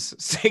dad's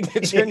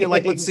signature. And you're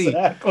like, let's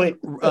exactly.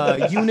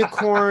 see.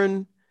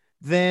 Unicorn.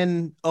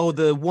 Then,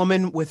 the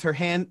woman with her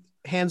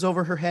hands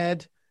over her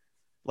head.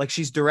 Like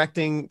she's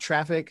directing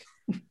traffic.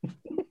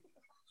 You're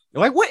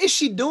like, what is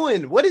she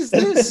doing? What is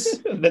this?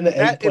 Then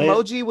that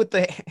emoji with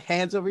the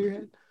hands over your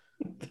head?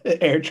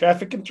 The air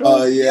traffic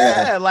control? Oh,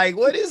 yeah. Like,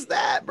 what is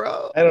that,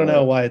 bro? I don't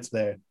know why it's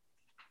there.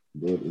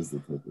 What is the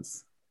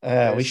purpose?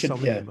 We should, so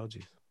many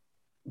emojis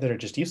that are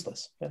just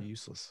useless. Yeah.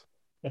 Useless.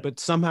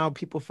 But somehow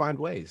people find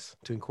ways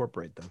to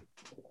incorporate them.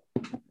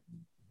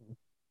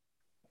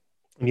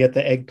 And yet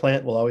the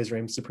eggplant will always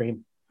reign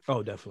supreme.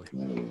 Oh,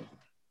 definitely.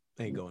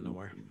 Ain't going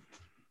nowhere.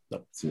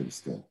 No,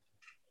 seriously.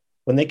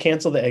 When they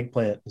cancel the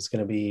eggplant, it's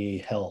going to be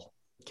hell.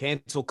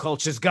 Cancel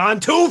culture's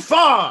gone too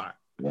far.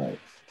 Right.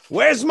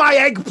 Where's my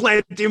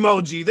eggplant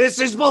emoji? This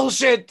is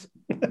bullshit.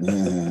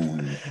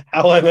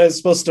 How am I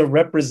supposed to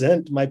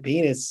represent my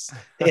penis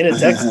in a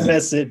text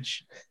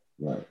message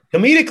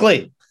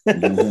comedically?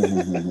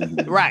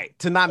 Right,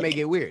 to not make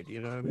it weird,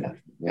 you know what I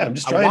mean? Yeah, I'm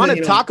just I trying want to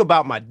to talk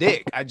about my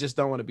dick. I just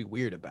don't want to be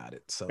weird about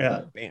it. So,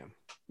 bam.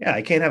 Yeah,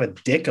 I can't have a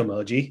dick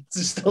emoji. It's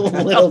just a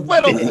little,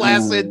 little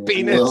flaccid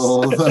penis.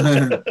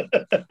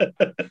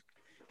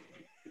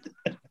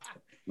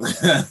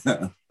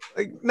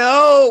 Like,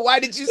 no, why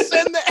did you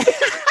send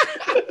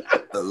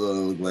that? A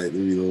little, like,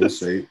 maybe a little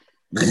shape.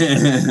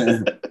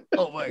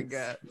 Oh my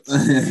god.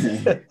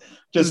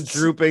 Just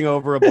drooping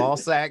over a ball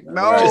sack.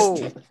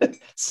 No.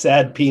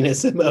 Sad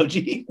penis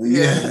emoji.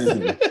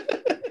 Yeah.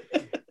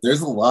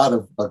 There's a lot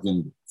of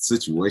fucking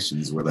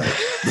situations where that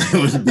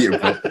would be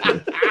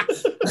appropriate.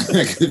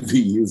 That could be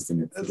used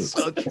in it. That's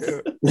so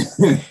true.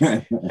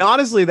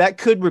 Honestly, that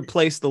could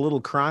replace the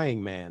little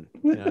crying man.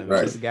 You know,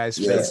 right. The guy's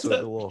face with a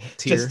little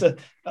tear.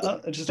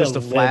 Just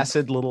a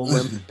flaccid little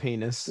limp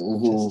penis.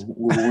 Little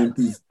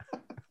limpy.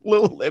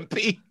 Little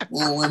limpy.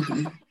 Little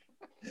limpy.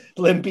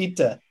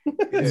 Limpita.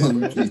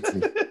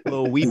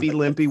 Little weepy,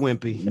 limpy,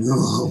 wimpy.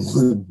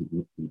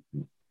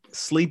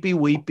 Sleepy,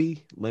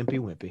 weepy, limpy,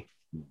 wimpy.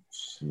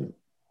 Shit.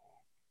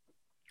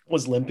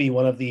 Was Limpy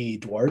one of the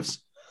dwarves?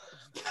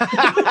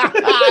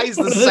 He's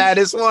the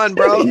saddest one,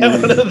 bro. Yeah,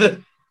 one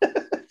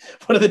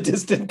of the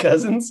distant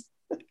cousins.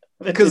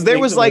 Because there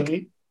was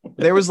like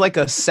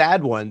a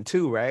sad one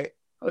too, right?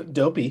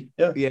 Dopey.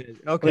 Yeah. Yeah.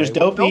 Okay. There's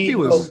Dopey.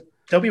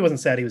 Dopey wasn't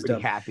sad. He was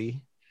dumb.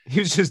 Happy. He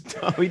was just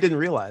dumb. He didn't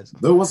realize.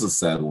 There was a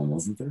sad one,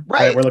 wasn't there?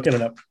 Right. We're looking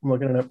it up. I'm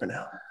looking it up for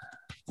now.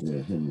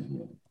 Yeah.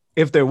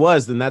 If there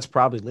was, then that's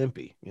probably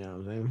Limpy. You know what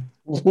I'm saying?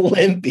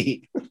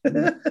 Limpy.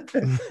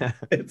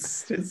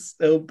 It's just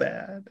so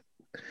bad.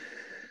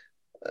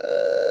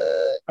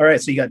 All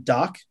right, so you got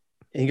Doc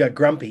and you got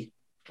Grumpy.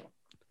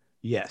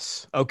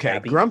 Yes. Okay.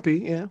 Happy.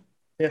 Grumpy.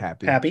 Yeah.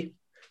 Happy,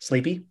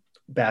 sleepy,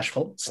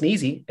 bashful,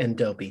 sneezy, and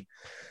dopey.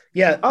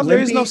 Yeah. Oh, there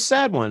is no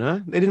sad one,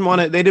 huh? They didn't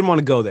want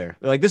to go there.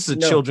 They're like, this is a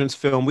No. children's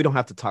film. We don't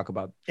have to talk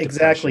about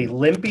Exactly.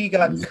 depression. Limpy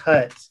got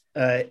cut.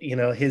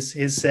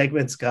 His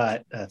segments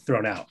got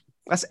thrown out.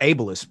 That's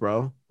ableist,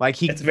 bro. Like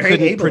he It's very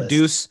couldn't ableist.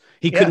 produce.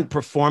 He Yeah. couldn't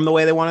perform the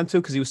way they wanted to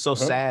because he was so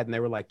Uh-huh. sad, and they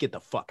were like, "Get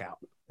the fuck out."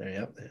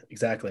 Yeah,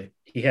 exactly.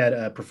 He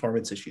had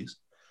performance issues.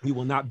 He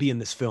will not be in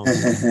this film.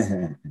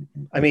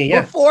 I mean,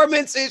 yeah.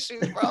 Performance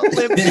issues, bro.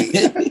 Limpy.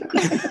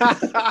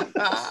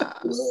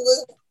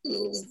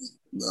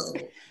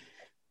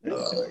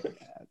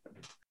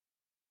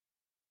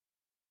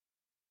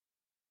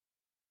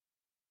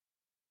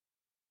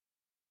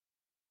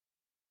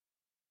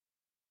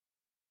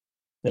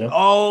 No. Oh,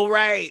 oh,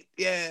 right.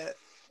 Yeah.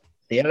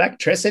 The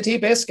electricity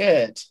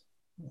biscuit.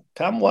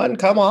 Come one,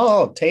 come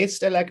all.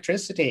 Taste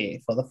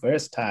electricity for the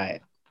first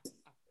time.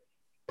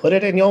 Put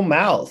it in your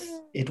mouth.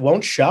 It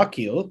won't shock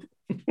you.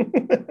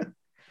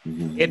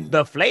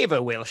 The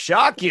flavor will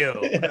shock you.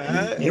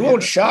 It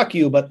won't shock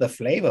you, but the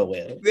flavor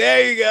will.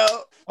 There you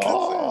go.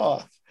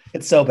 Oh,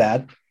 it's so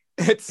bad.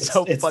 It's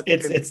so fucking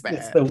bad.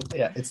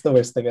 It's the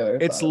worst thing ever.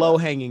 It's low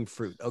hanging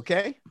fruit.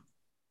 Okay.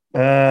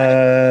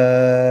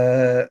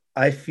 I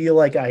feel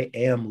like I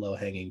am low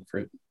hanging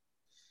fruit.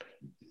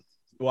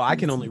 Well, I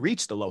can only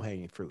reach the low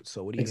hanging fruit.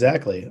 So what do you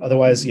Exactly.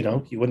 Otherwise, you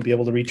wouldn't be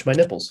able to reach my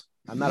nipples.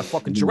 I'm not a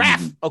fucking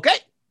giraffe. Okay.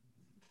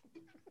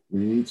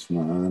 Reach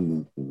my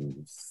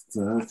nipples,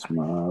 touch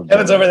my.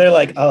 Evan's over there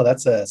like, oh,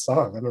 that's a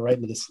song. I'm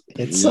writing this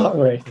hit song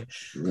right here.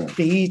 Yeah.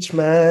 Reach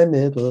my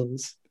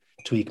nipples,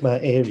 tweak my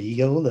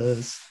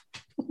areolas.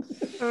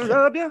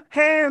 Rub your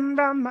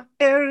hand on my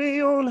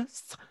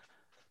areolas.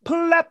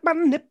 Pull out my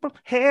nipple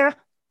hair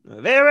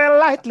very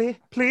lightly,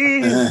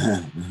 please.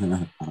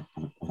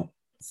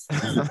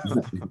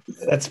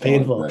 That's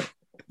painful.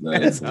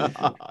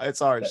 It's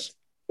harsh.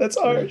 That's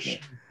harsh.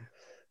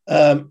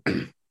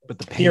 But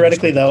the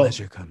theoretically, though,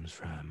 pleasure comes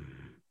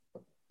from.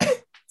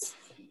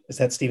 Is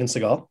that Steven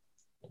Seagal?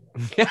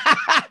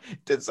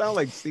 Did sound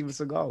like Steven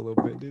Seagal a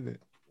little bit, didn't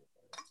it?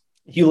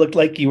 You looked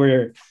like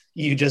you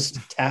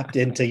just tapped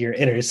into your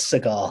inner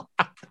Seagal.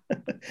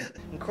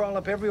 And crawl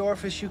up every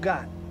orifice you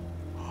got.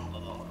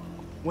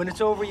 When it's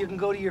over, you can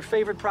go to your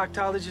favorite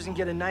proctologist and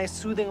get a nice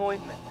soothing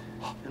ointment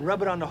and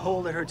rub it on the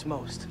hole that hurts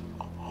most.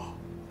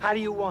 How do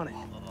you want it?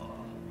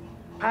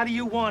 How do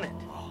you want it?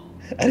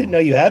 I didn't know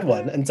you had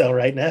one until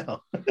right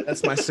now.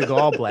 That's my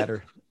Seagal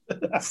bladder.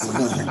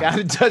 I got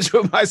in touch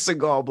with my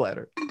Seagal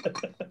bladder.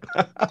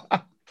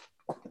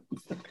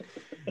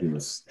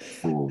 Yes,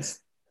 fools.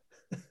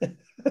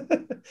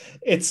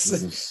 It's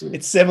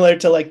similar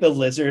to like the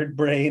lizard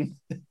brain.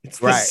 It's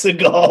the Right.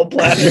 Seagal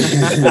bladder.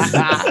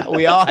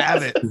 We all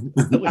have it.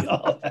 We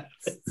all have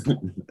it.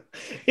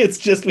 It's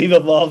just we've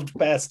evolved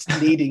past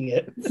needing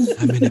it.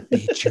 I'm gonna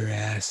beat your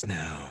ass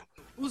now.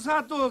 Whose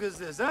hot dog is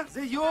this, huh? Is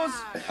it yours?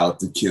 Out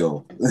to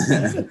kill.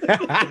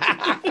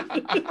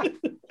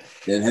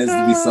 It has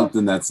to be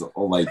something that's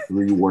like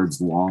 3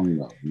 words long,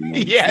 though. You know?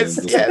 Yes,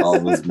 Just yes. Like all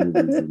those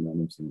movies, you know what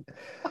I'm saying?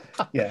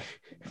 Yeah.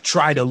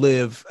 Try to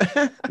live.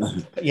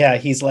 Yeah,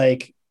 he's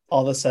like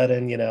all of a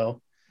sudden,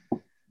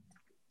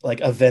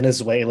 like a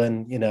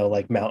Venezuelan,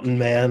 like mountain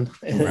man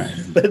Right.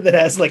 that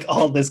has like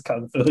all this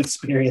kung fu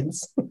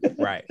experience.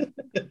 Right.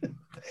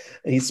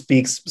 He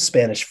speaks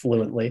Spanish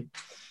fluently.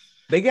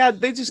 They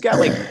just got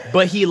like,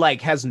 but he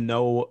like has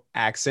no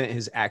accent.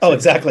 His accent. Oh,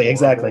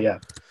 exactly.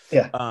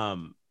 Yeah.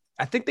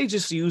 I think they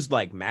just used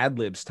like Mad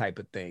Libs type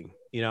of thing.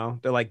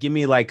 They're like, give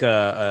me like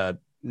a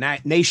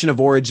nation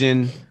of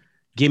origin,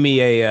 give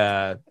me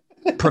a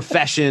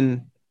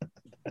profession.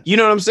 You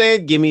know what I'm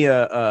saying? Give me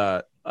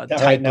a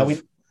type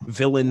of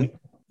villain.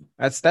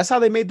 That's how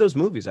they made those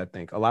movies. I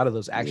think a lot of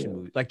those action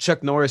movies, like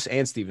Chuck Norris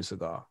and Steven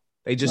Seagal,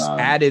 they just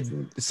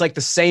added. It's like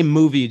the same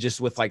movie, just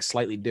with like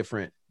slightly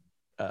different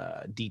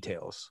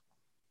details,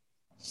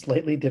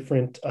 slightly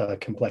different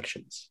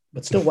complexions,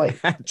 but still white.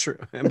 True,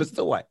 but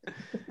still white.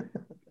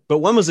 But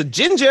one was a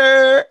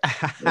ginger.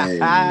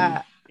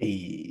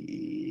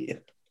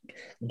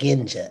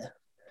 Ginja.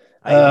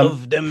 I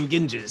love them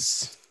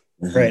gingers.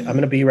 Right, I'm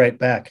gonna be right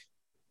back.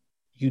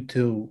 You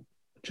two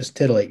just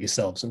titillate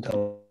yourselves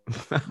until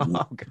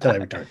I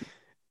return.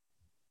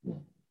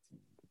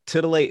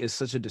 Titillate is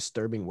such a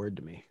disturbing word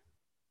to me.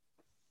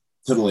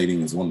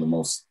 Titillating is one of the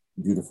most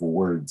beautiful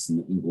words in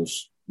the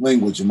English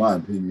language, in my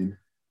opinion.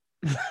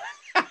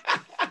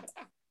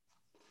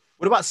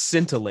 What about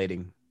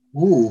scintillating?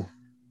 Ooh.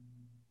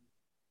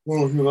 I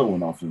don't hear that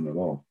one often at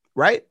all.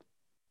 Right?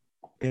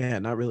 Yeah,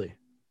 not really.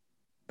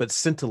 But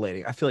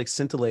scintillating. I feel like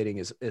scintillating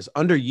is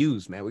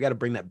underused, man. We got to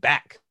bring that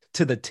back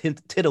to the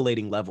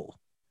titillating level.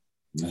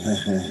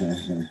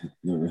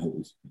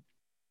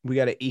 We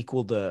got to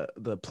equal the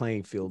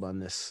playing field on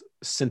this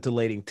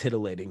scintillating,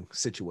 titillating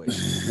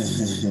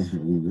situation.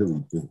 We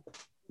really do.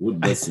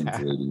 What does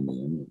scintillating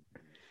mean?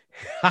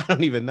 I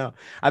don't even know.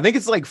 I think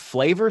it's like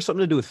flavor,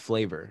 something to do with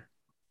flavor.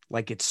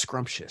 Like it's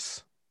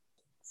scrumptious.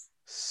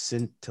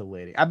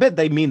 Scintillating. I bet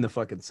they mean the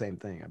fucking same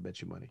thing. I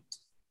bet you money.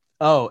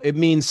 Oh, it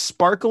means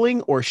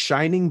sparkling or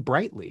shining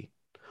brightly,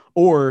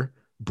 or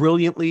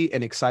brilliantly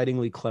and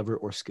excitingly clever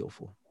or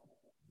skillful.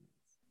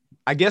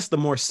 I guess the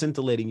more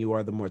scintillating you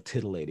are, the more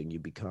titillating you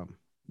become.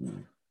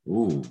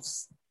 Ooh.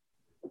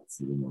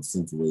 See, the more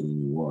scintillating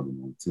you are, the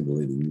more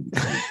titillating you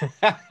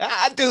become.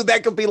 Dude,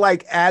 that could be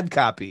like ad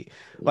copy,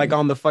 like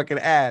on the fucking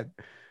ad.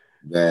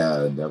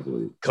 Yeah,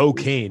 definitely.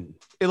 Cocaine.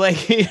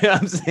 Like, you know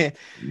what I'm saying?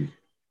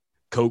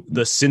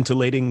 The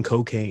scintillating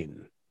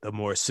cocaine. The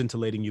more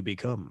scintillating you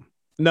become.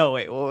 No,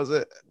 wait, what was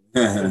it?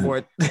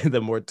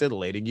 The more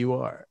titillating you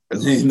are.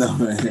 No,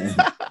 man.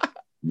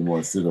 The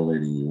more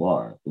titillating you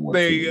are, the more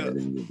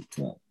titillating you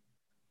become.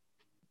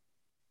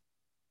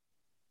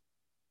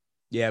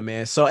 Yeah,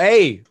 man. So,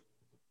 hey,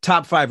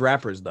 top 5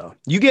 rappers, though.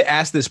 You get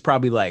asked this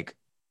probably like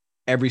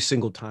every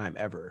single time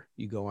ever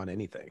you go on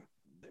anything.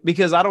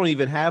 Because I don't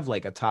even have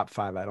like a top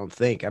 5, I don't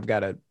think. I've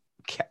got a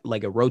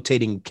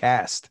rotating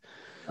cast.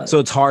 Right. So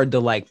it's hard to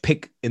like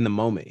pick in the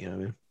moment, you know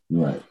what I mean?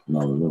 Right.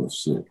 No, the little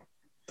shit.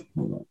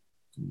 Hold on.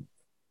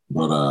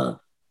 But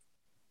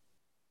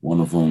one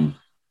of them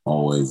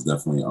always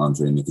definitely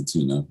Andre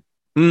Nicotina.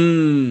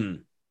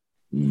 You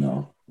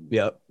know.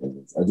 Yep.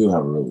 I do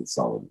have a really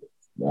solid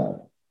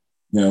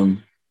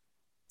him,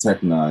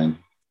 Tech 9.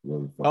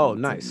 Oh,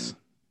 nice.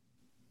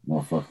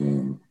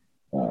 Motherfucking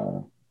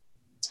Del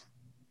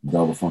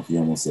the Funky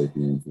Homo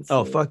Sapien. Sure.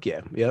 Oh, fuck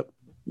yeah. Yep.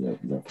 Yep,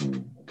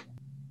 definitely.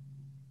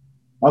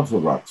 I'll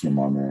put Rakim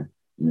on there.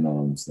 You know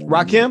what I'm saying?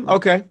 Rakim?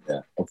 Okay.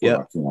 Yeah, I'll put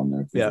Rakim on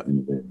there. Yeah.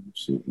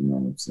 Shit, you know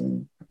what I'm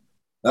saying?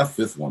 That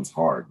 5th one's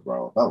hard,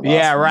 bro.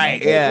 Yeah,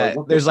 right. Yeah.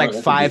 There's like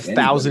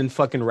 5,000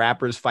 fucking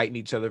rappers fighting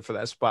each other for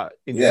that spot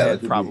in your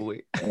head,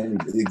 probably.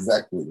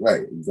 Exactly.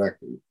 Right.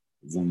 Exactly.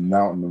 There's a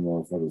mountain of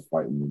motherfuckers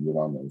fighting to get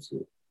on that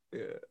shit.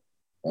 Yeah.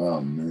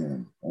 Oh,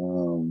 man.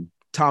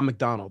 Tom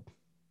McDonald.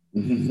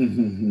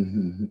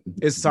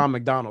 It's Tom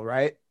McDonald,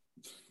 right?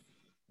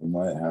 It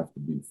might have to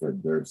be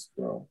Fred Durst,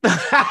 bro. I'm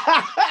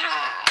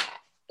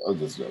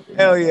just joking.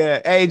 Hell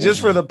yeah. Hey, just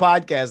for the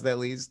podcast, at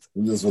least.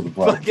 Just for the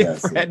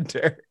podcast. Fred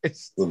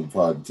Durst. For the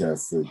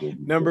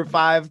podcast. Number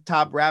 5,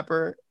 top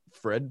rapper,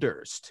 Fred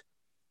Durst.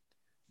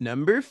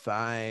 Number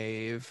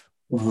 5,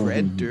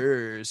 Fred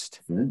Durst.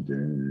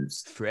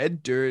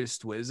 Fred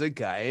Durst was a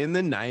guy in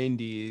the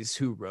 90s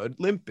who wrote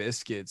Limp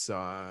Bizkit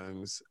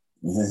songs.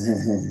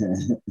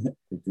 That's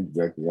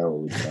exactly how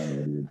it was trying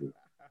to do.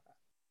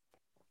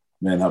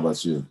 Man, how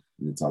about you?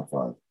 Your top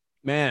 5?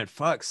 Man,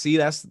 fuck. See,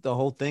 that's the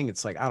whole thing.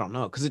 It's like, I don't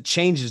know, because it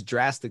changes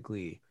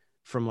drastically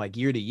from like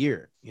year to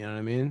year. You know what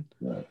I mean?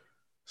 Right.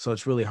 So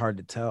it's really hard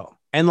to tell.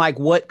 And like,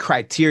 what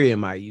criteria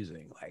am I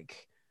using?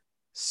 Like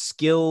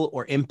skill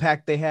or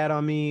impact they had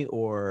on me,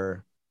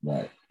 or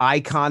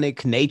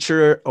iconic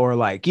nature, or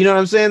like, you know what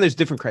I'm saying? There's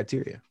different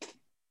criteria. Are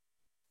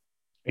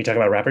you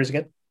talking about rappers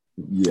again?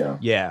 Yeah.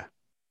 Yeah.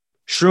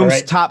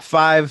 Shroom's top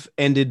 5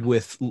 ended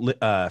with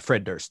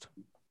Fred Durst.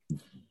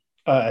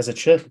 As it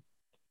should.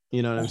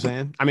 You know what I'm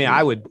saying? I mean,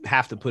 I would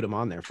have to put him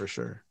on there for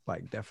sure.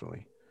 Like,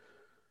 definitely.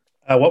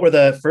 What were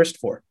the first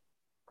 4?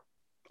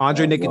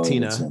 Andre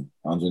Nicotina.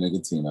 Andre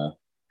Nicotina.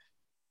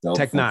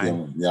 Tech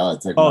 9. Yeah,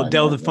 Tech 9.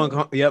 Del the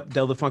Funk. Yep,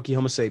 Del the Funky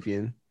Homo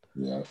Sapien.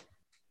 Yeah.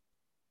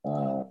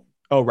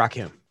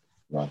 Rakim.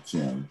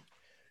 Rakim.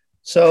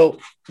 So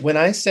when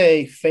I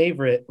say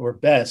favorite or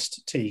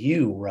best to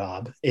you,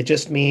 Rob, it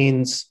just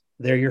means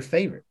they're your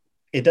favorite.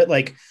 It does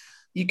like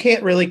you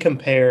can't really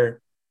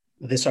compare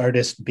this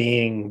artist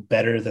being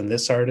better than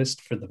this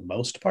artist for the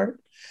most part.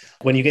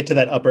 When you get to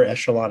that upper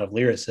echelon of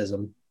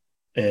lyricism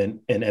and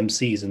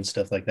MCs and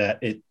stuff like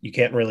that, you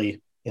can't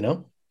really,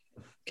 you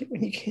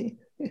can't,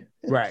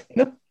 right.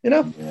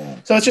 Yeah.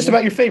 So it's just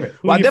about your favorite.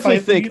 Well, I definitely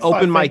think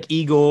Open Mike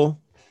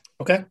Eagle.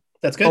 Okay.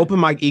 That's good. Open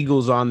Mike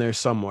Eagle's on there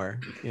somewhere.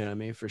 You know what I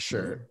mean? For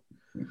sure.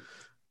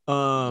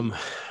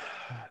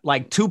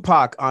 Like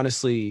Tupac,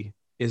 honestly,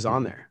 is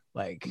on there.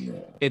 Like,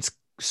 it's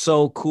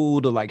so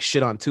cool to like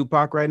shit on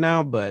Tupac right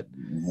now, but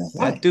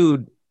that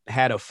dude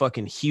had a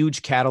fucking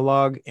huge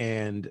catalog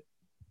and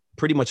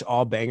pretty much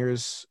all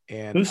bangers,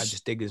 and I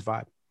just dig his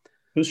vibe.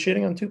 Who's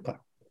shitting on Tupac?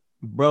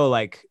 Bro,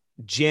 like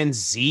Gen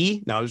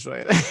Z? No, I was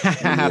right.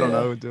 I don't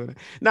know who's doing it.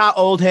 Not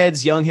old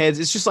heads, young heads.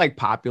 It's just like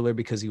popular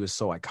because he was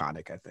so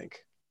iconic, I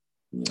think.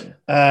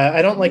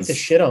 I don't like to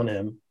shit on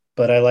him,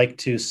 but I like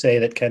to say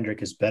that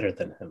Kendrick is better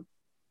than him.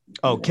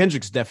 Oh,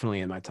 Kendrick's definitely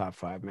in my top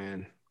 5,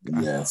 man.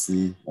 Yeah,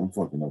 see, I'm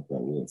fucking up that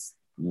list.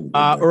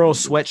 Earl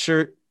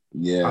Sweatshirt.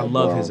 Yeah, I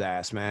love his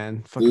ass,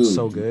 man. Fucking Dude,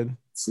 so good.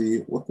 See,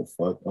 what the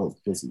fuck? Oh,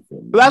 pussy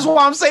film. That's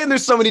why I'm saying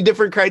there's so many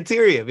different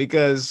criteria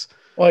because.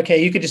 Well,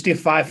 okay, you could just do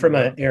 5 from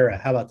an era.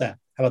 How about that?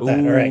 All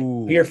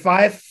right, your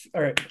 5.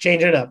 All right,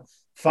 change it up.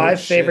 5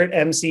 favorite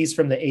MCs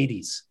from the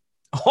 80s.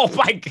 Oh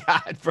my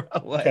god, bro!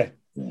 What? Okay.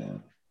 Yeah.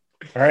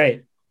 All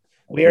right.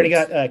 We already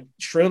got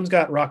Shroom's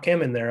got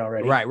Rakim in there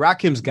already. Right,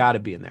 Rakim's got to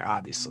be in there,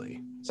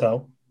 obviously.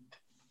 So,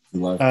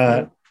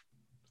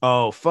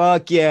 oh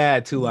fuck yeah,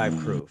 2 Live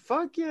Crew.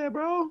 Fuck yeah,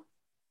 bro.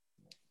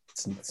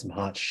 Some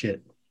hot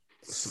shit.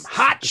 Some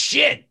hot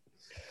shit.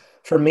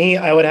 For me,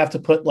 I would have to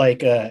put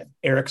like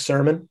Eric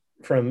Sermon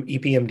from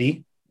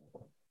EPMD.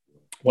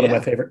 One of my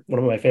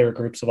favorite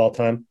groups of all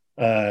time.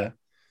 Let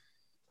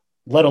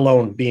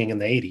alone being in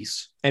the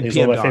 80s. And He's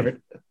PM one of my Dawn.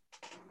 favorite.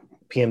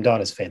 PM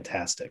Dawn is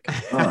fantastic.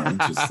 Oh,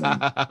 interesting.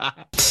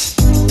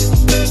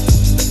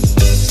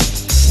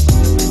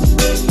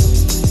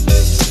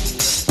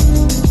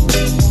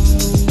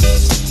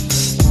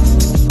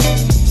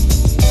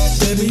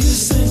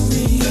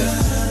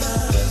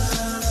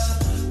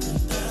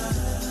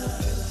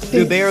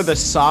 Dude, they are the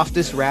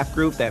softest rap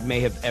group that may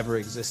have ever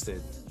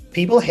existed.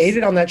 People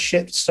hated on that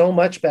shit so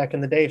much back in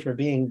the day for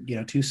being,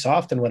 too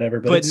soft and whatever.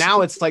 But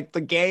now it's like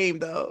the game,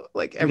 though.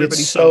 Like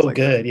everybody's it's so like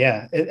good.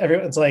 Yeah,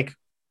 everyone's like,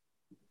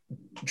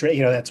 Drake.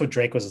 That's what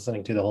Drake was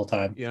listening to the whole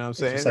time. You know what I'm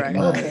saying? It's Right?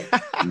 like, okay.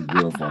 He's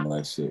real fun with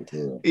that shit.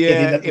 Too.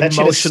 Yeah, dude, that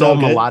shit is emotional, so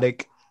good.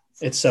 melodic.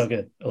 It's so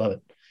good. I love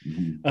it.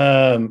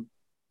 Mm-hmm.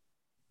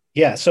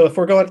 Yeah. So if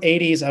we're going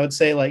 80s, I would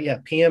say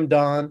PM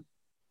Dawn.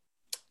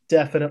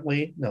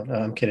 Definitely. No,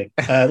 I'm kidding.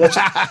 Let's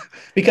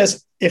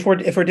because if we're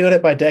doing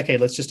it by decade,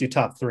 let's just do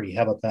top 3.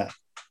 How about that?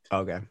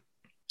 Okay.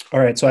 All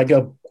right. So I'd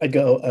go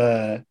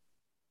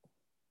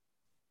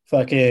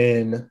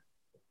fucking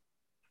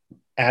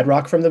Ad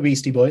Rock from the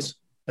Beastie Boys,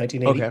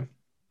 1980. Okay.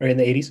 Or in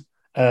the 80s.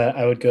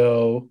 I would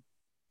go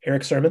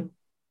Eric Sermon.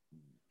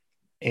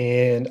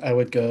 And I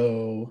would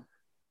go,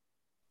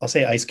 I'll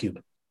say Ice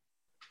Cube.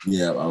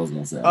 Yeah, I was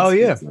gonna say. Oh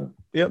yeah.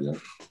 Yep.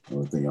 I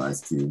was thinking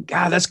Ice Cube.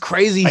 God, that's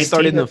crazy. He Ice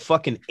started Cube. in the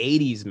fucking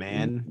 80s,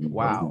 man.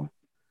 Wow.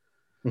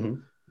 Mm-hmm.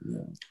 Yeah.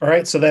 All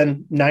right. So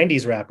then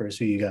 90s rappers,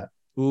 who you got?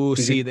 Ooh,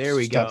 see, there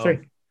we go. Top 3.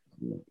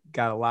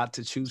 Got a lot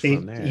to choose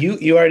from there.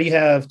 You already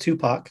have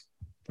Tupac,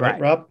 right,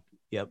 Rob?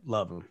 Yep,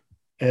 love him.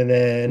 And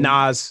then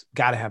Nas,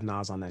 gotta have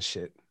Nas on that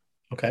shit.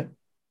 Okay.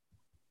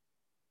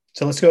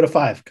 So let's go to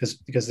 5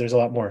 because there's a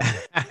lot more.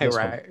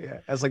 Right. Yeah.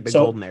 That's like the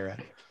golden era.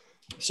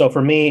 So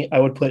for me, I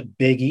would put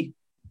Biggie.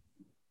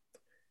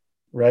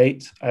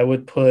 Right. I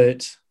would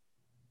put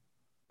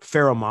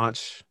Pharoah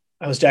Monch.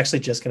 I was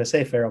actually just gonna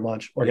say Pharoah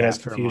Monch,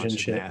 Organized Confusion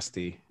shit.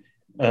 Nasty.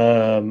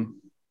 I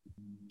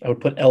would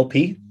put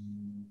LP.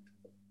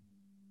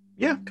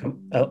 Yeah.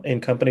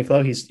 In Company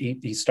Flow.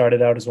 He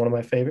started out as one of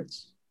my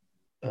favorites.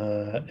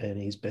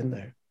 And he's been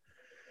there.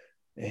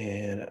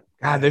 And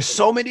God, there's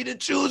so many to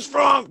choose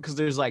from because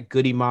there's like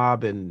Goody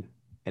Mob and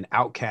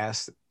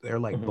Outkast. They're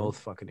like both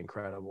fucking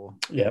incredible.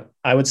 Yeah,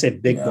 I would say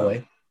Big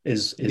Boy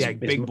is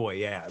Big Boy.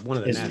 Yeah, one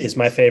of the is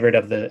my favorite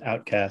of the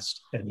Outkast,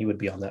 and he would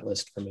be on that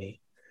list for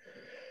me.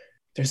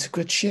 There's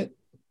good shit,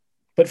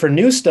 but for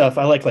new stuff,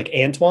 I like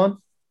Antoine.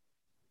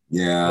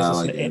 Yeah, I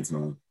like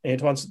Antoine.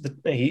 Antoine's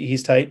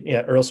he's tight.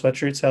 Yeah, Earl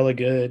Sweatshirt's hella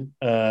good.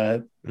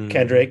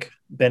 Kendrick,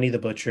 Benny the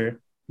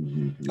Butcher.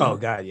 Mm-hmm. Yeah. Oh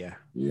God, yeah.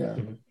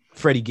 Mm-hmm.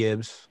 Freddie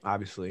Gibbs,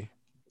 obviously.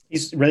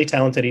 He's really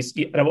talented.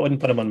 I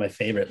wouldn't put him on my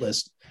favorite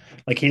list.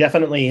 Like he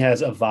definitely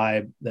has a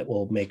vibe that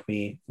will make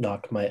me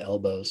knock my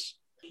elbows.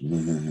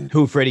 Mm-hmm.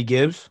 Who, Freddie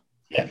Gibbs?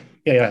 Yeah.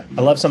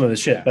 I love some of his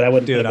shit, but I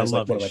wouldn't put him as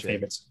love one of my shit.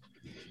 favorites.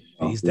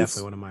 He's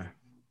definitely one of my.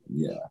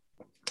 Yeah.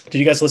 Did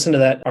you guys listen to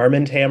that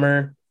Armand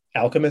Hammer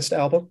Alchemist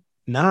album?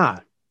 Nah.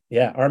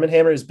 Yeah, Armand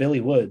Hammer is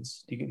Billy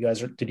Woods. Did you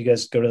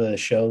guys go to the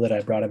show that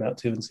I brought him out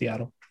to in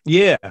Seattle?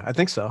 Yeah, I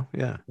think so.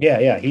 Yeah.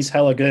 Yeah. He's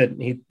hella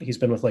good. He's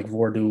been with like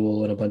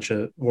Vordual and a bunch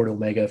of Vordual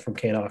Mega from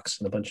Kanox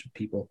and a bunch of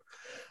people.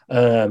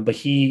 But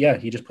he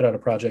just put out a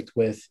project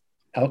with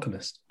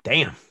Alchemist.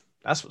 Damn,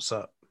 that's what's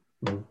up.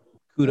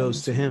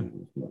 Kudos to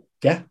him.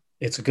 Yeah,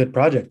 it's a good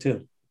project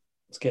too.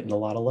 It's getting a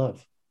lot of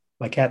love.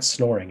 My cat's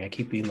snoring. I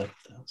keep being like,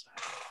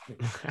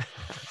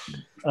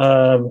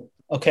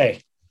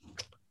 okay.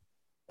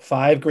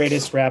 5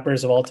 greatest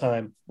rappers of all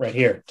time, right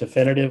here.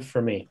 Definitive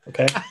for me.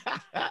 Okay.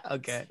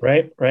 Okay.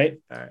 Right.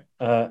 All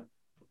right.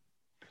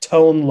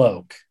 Tone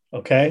Loc.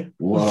 Okay.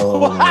 Whoa.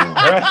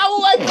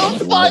 What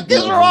the fuck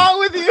is wrong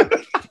with you?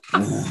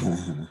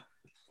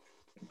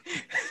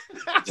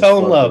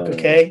 Tone Loc.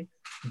 Okay.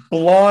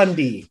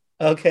 Blondie.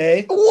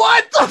 Okay.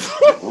 What the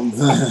fuck?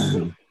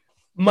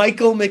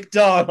 Michael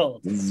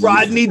McDonald.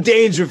 Rodney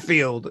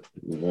Dangerfield.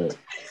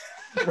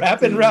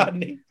 Rapping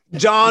Rodney.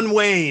 John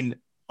Wayne.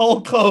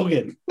 Hulk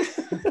Hogan.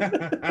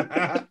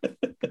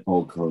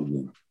 Hulk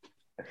Hogan.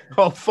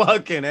 Oh,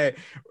 fucking A.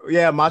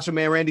 Yeah, Macho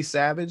Man Randy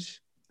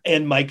Savage.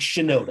 And Mike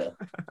Shinoda.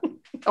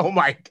 Oh,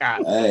 my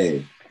God.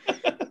 Hey.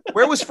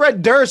 Where was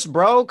Fred Durst,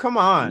 bro? Come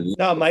on.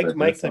 No, Mike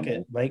took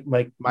it. Mike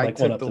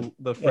took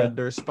the Fred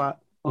Durst spot.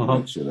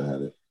 Mike should have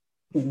had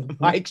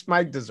it.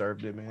 Mike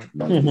deserved it, man.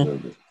 Mike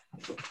deserved it.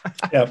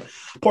 Yeah.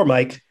 Poor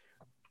Mike.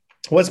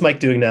 What's Mike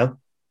doing now?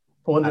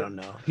 I don't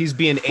know. He's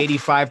being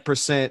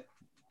 85%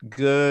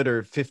 good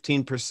or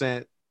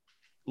 15%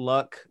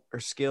 luck or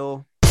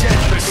skill.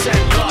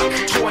 10% luck,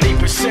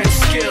 20%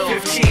 skill,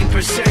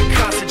 15%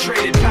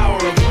 concentrated power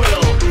of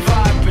will,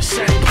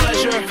 5%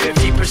 pleasure,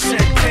 50%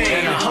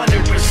 pain,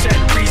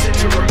 100% reason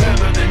to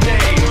remember the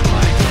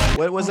name.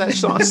 What was that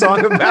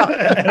song about?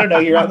 I don't know.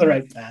 You're on the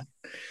right path.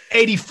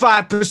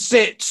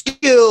 85%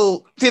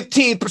 skill,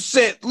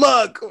 15%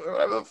 luck.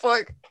 Whatever the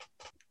fuck.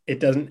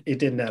 It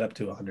didn't add up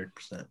to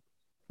 100%.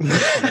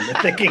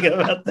 I'm thinking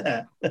about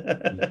that.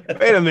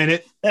 Wait a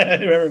minute. I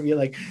remember being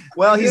like,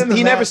 well,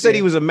 he never said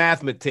he was a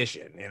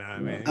mathematician. You know what I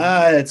mean?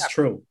 That's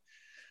true.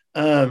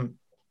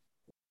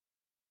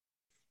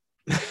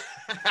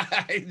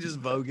 He's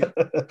just voguing.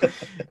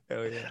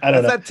 Hell yeah. I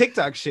don't know. That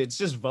TikTok shit. It's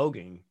just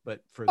voguing,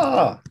 but for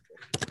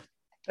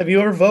have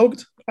you ever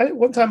vogued?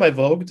 One time I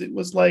vogued. It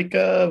was like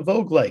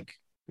Vogue like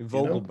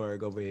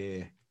Vogelberg over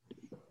here.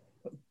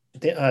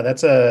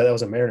 That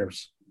was a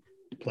Mariners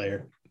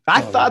player. I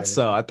thought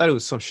so. I thought it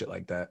was some shit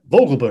like that.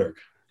 Vogelberg.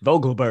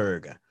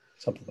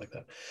 Something like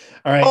that.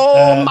 All right.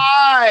 Oh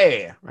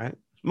my! Right.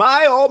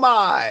 Oh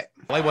my!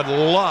 They would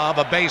love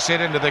a base hit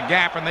into the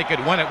gap, and they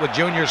could win it with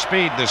Junior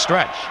Speed the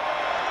stretch.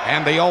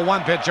 And the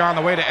 0-1 pitch on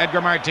the way to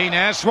Edgar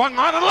Martinez. Swung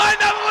on and lined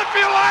down the left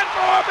field line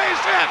for a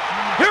base hit.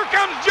 Here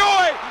comes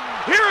Joy.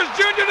 Here is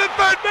Junior to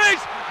third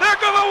base.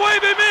 They're going to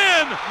wave him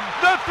in.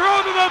 The throw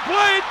to the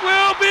plate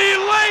will be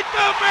late.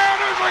 The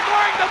Mariners are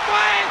going to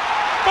play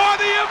for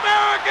the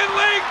American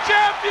League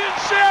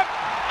Championship.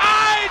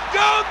 I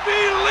don't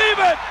believe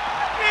it.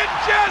 It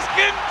just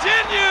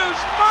continues.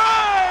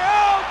 My,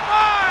 oh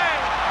my.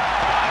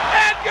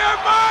 Edgar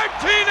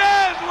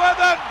Martinez with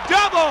a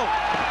double.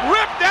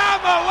 Ripped down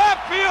the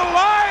left field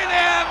line,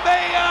 and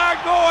they are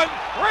going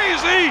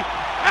crazy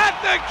at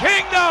the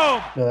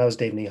Kingdom. No, that was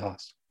Dave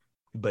Niehaus.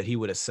 But he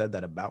would have said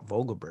that about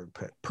Vogelberg.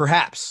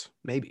 Perhaps,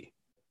 maybe.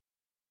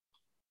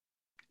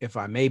 If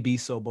I may be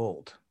so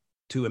bold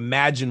to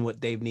imagine what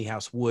Dave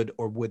Niehaus would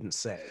or wouldn't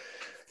say.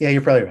 Yeah,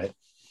 you're probably right.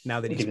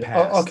 Now that he's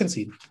passed. I'll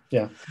concede.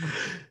 Yeah.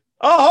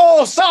 A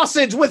whole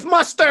sausage with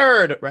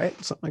mustard, right?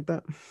 Something like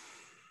that.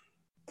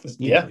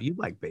 You know, you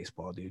like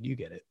baseball, dude. You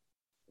get it.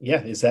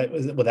 Yeah.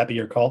 Would that be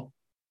your call?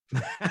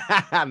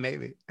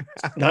 Maybe.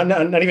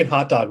 Not even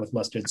hot dog with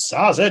mustard.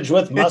 Sausage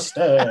with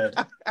mustard.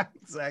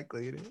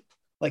 Exactly.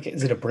 Like,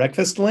 is it a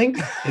breakfast link?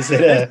 Is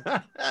it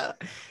a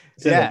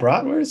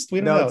bratwurst?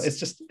 We don't know. It's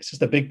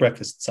just a big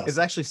breakfast sausage. It's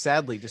actually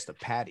sadly just a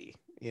patty,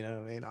 you know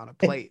what I mean, on a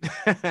plate.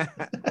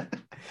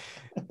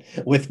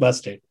 With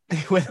mustard.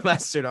 With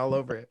mustard all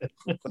over it.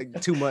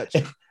 Like too much.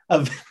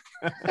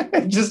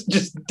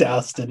 just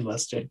doused in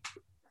mustard.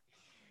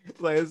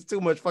 Like it's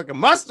too much fucking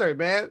mustard,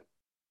 man.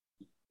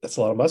 That's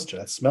a lot of mustard.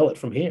 I smell it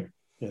from here,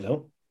 you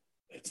know?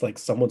 It's like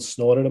someone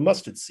snorted a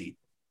mustard seed.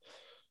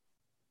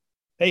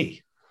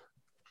 Hey.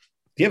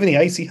 Do you have any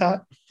icy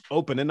hot?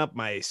 Opening up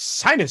my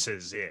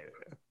sinuses here.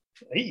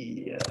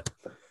 Hey.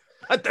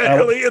 What the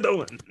hell are you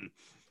doing?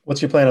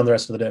 What's your plan on the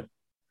rest of the day?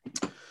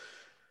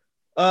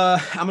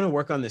 I'm gonna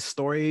work on this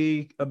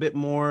story a bit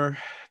more,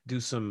 do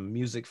some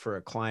music for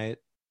a client,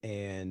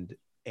 and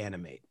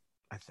animate.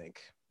 I think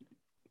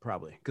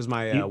probably because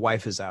my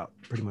wife is out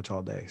pretty much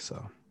all day.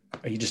 So,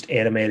 are you just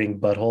animating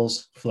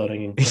buttholes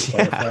floating in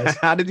butterflies?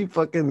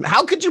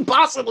 How could you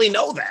possibly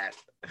know that?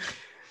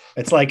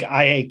 It's like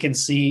I can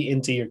see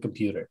into your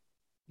computer.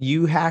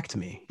 You hacked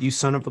me, you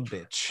son of a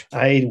bitch.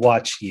 I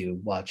watch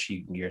you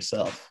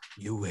yourself.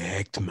 You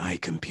hacked my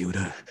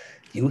computer.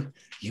 You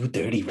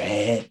dirty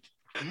rat.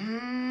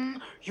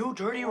 You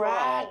dirty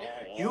rat.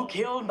 You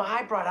killed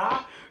my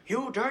brother.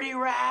 You dirty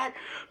rat.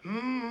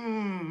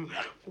 Woo!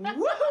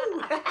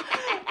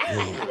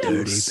 You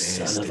dirty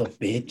son of a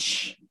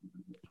bitch.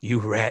 You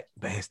rat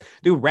bastard.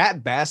 Dude,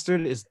 rat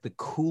bastard is the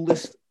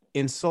coolest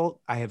insult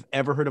I have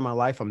ever heard in my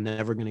life. I'm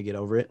never going to get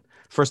over it.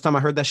 First time I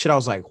heard that shit, I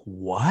was like,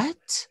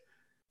 what?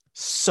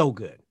 So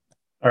good.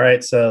 All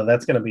right, so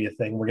that's going to be a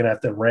thing. We're going to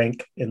have to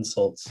rank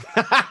insults.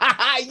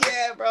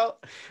 Yeah, bro.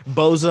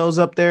 Bozo's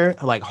up there,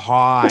 like,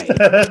 hi.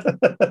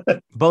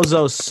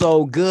 Bozo's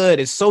so good.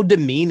 It's so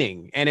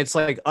demeaning, and it's,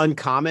 like,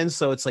 uncommon,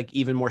 so it's, like,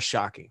 even more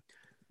shocking.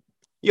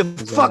 You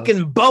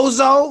fucking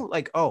bozo!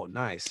 Like, oh,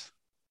 nice.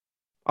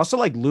 Also,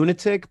 like,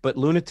 lunatic, but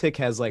lunatic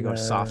has, like, a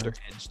softer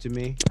edge to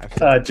me.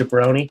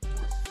 Jabroni.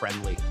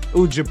 Friendly.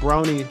 Ooh,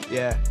 jabroni,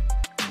 yeah.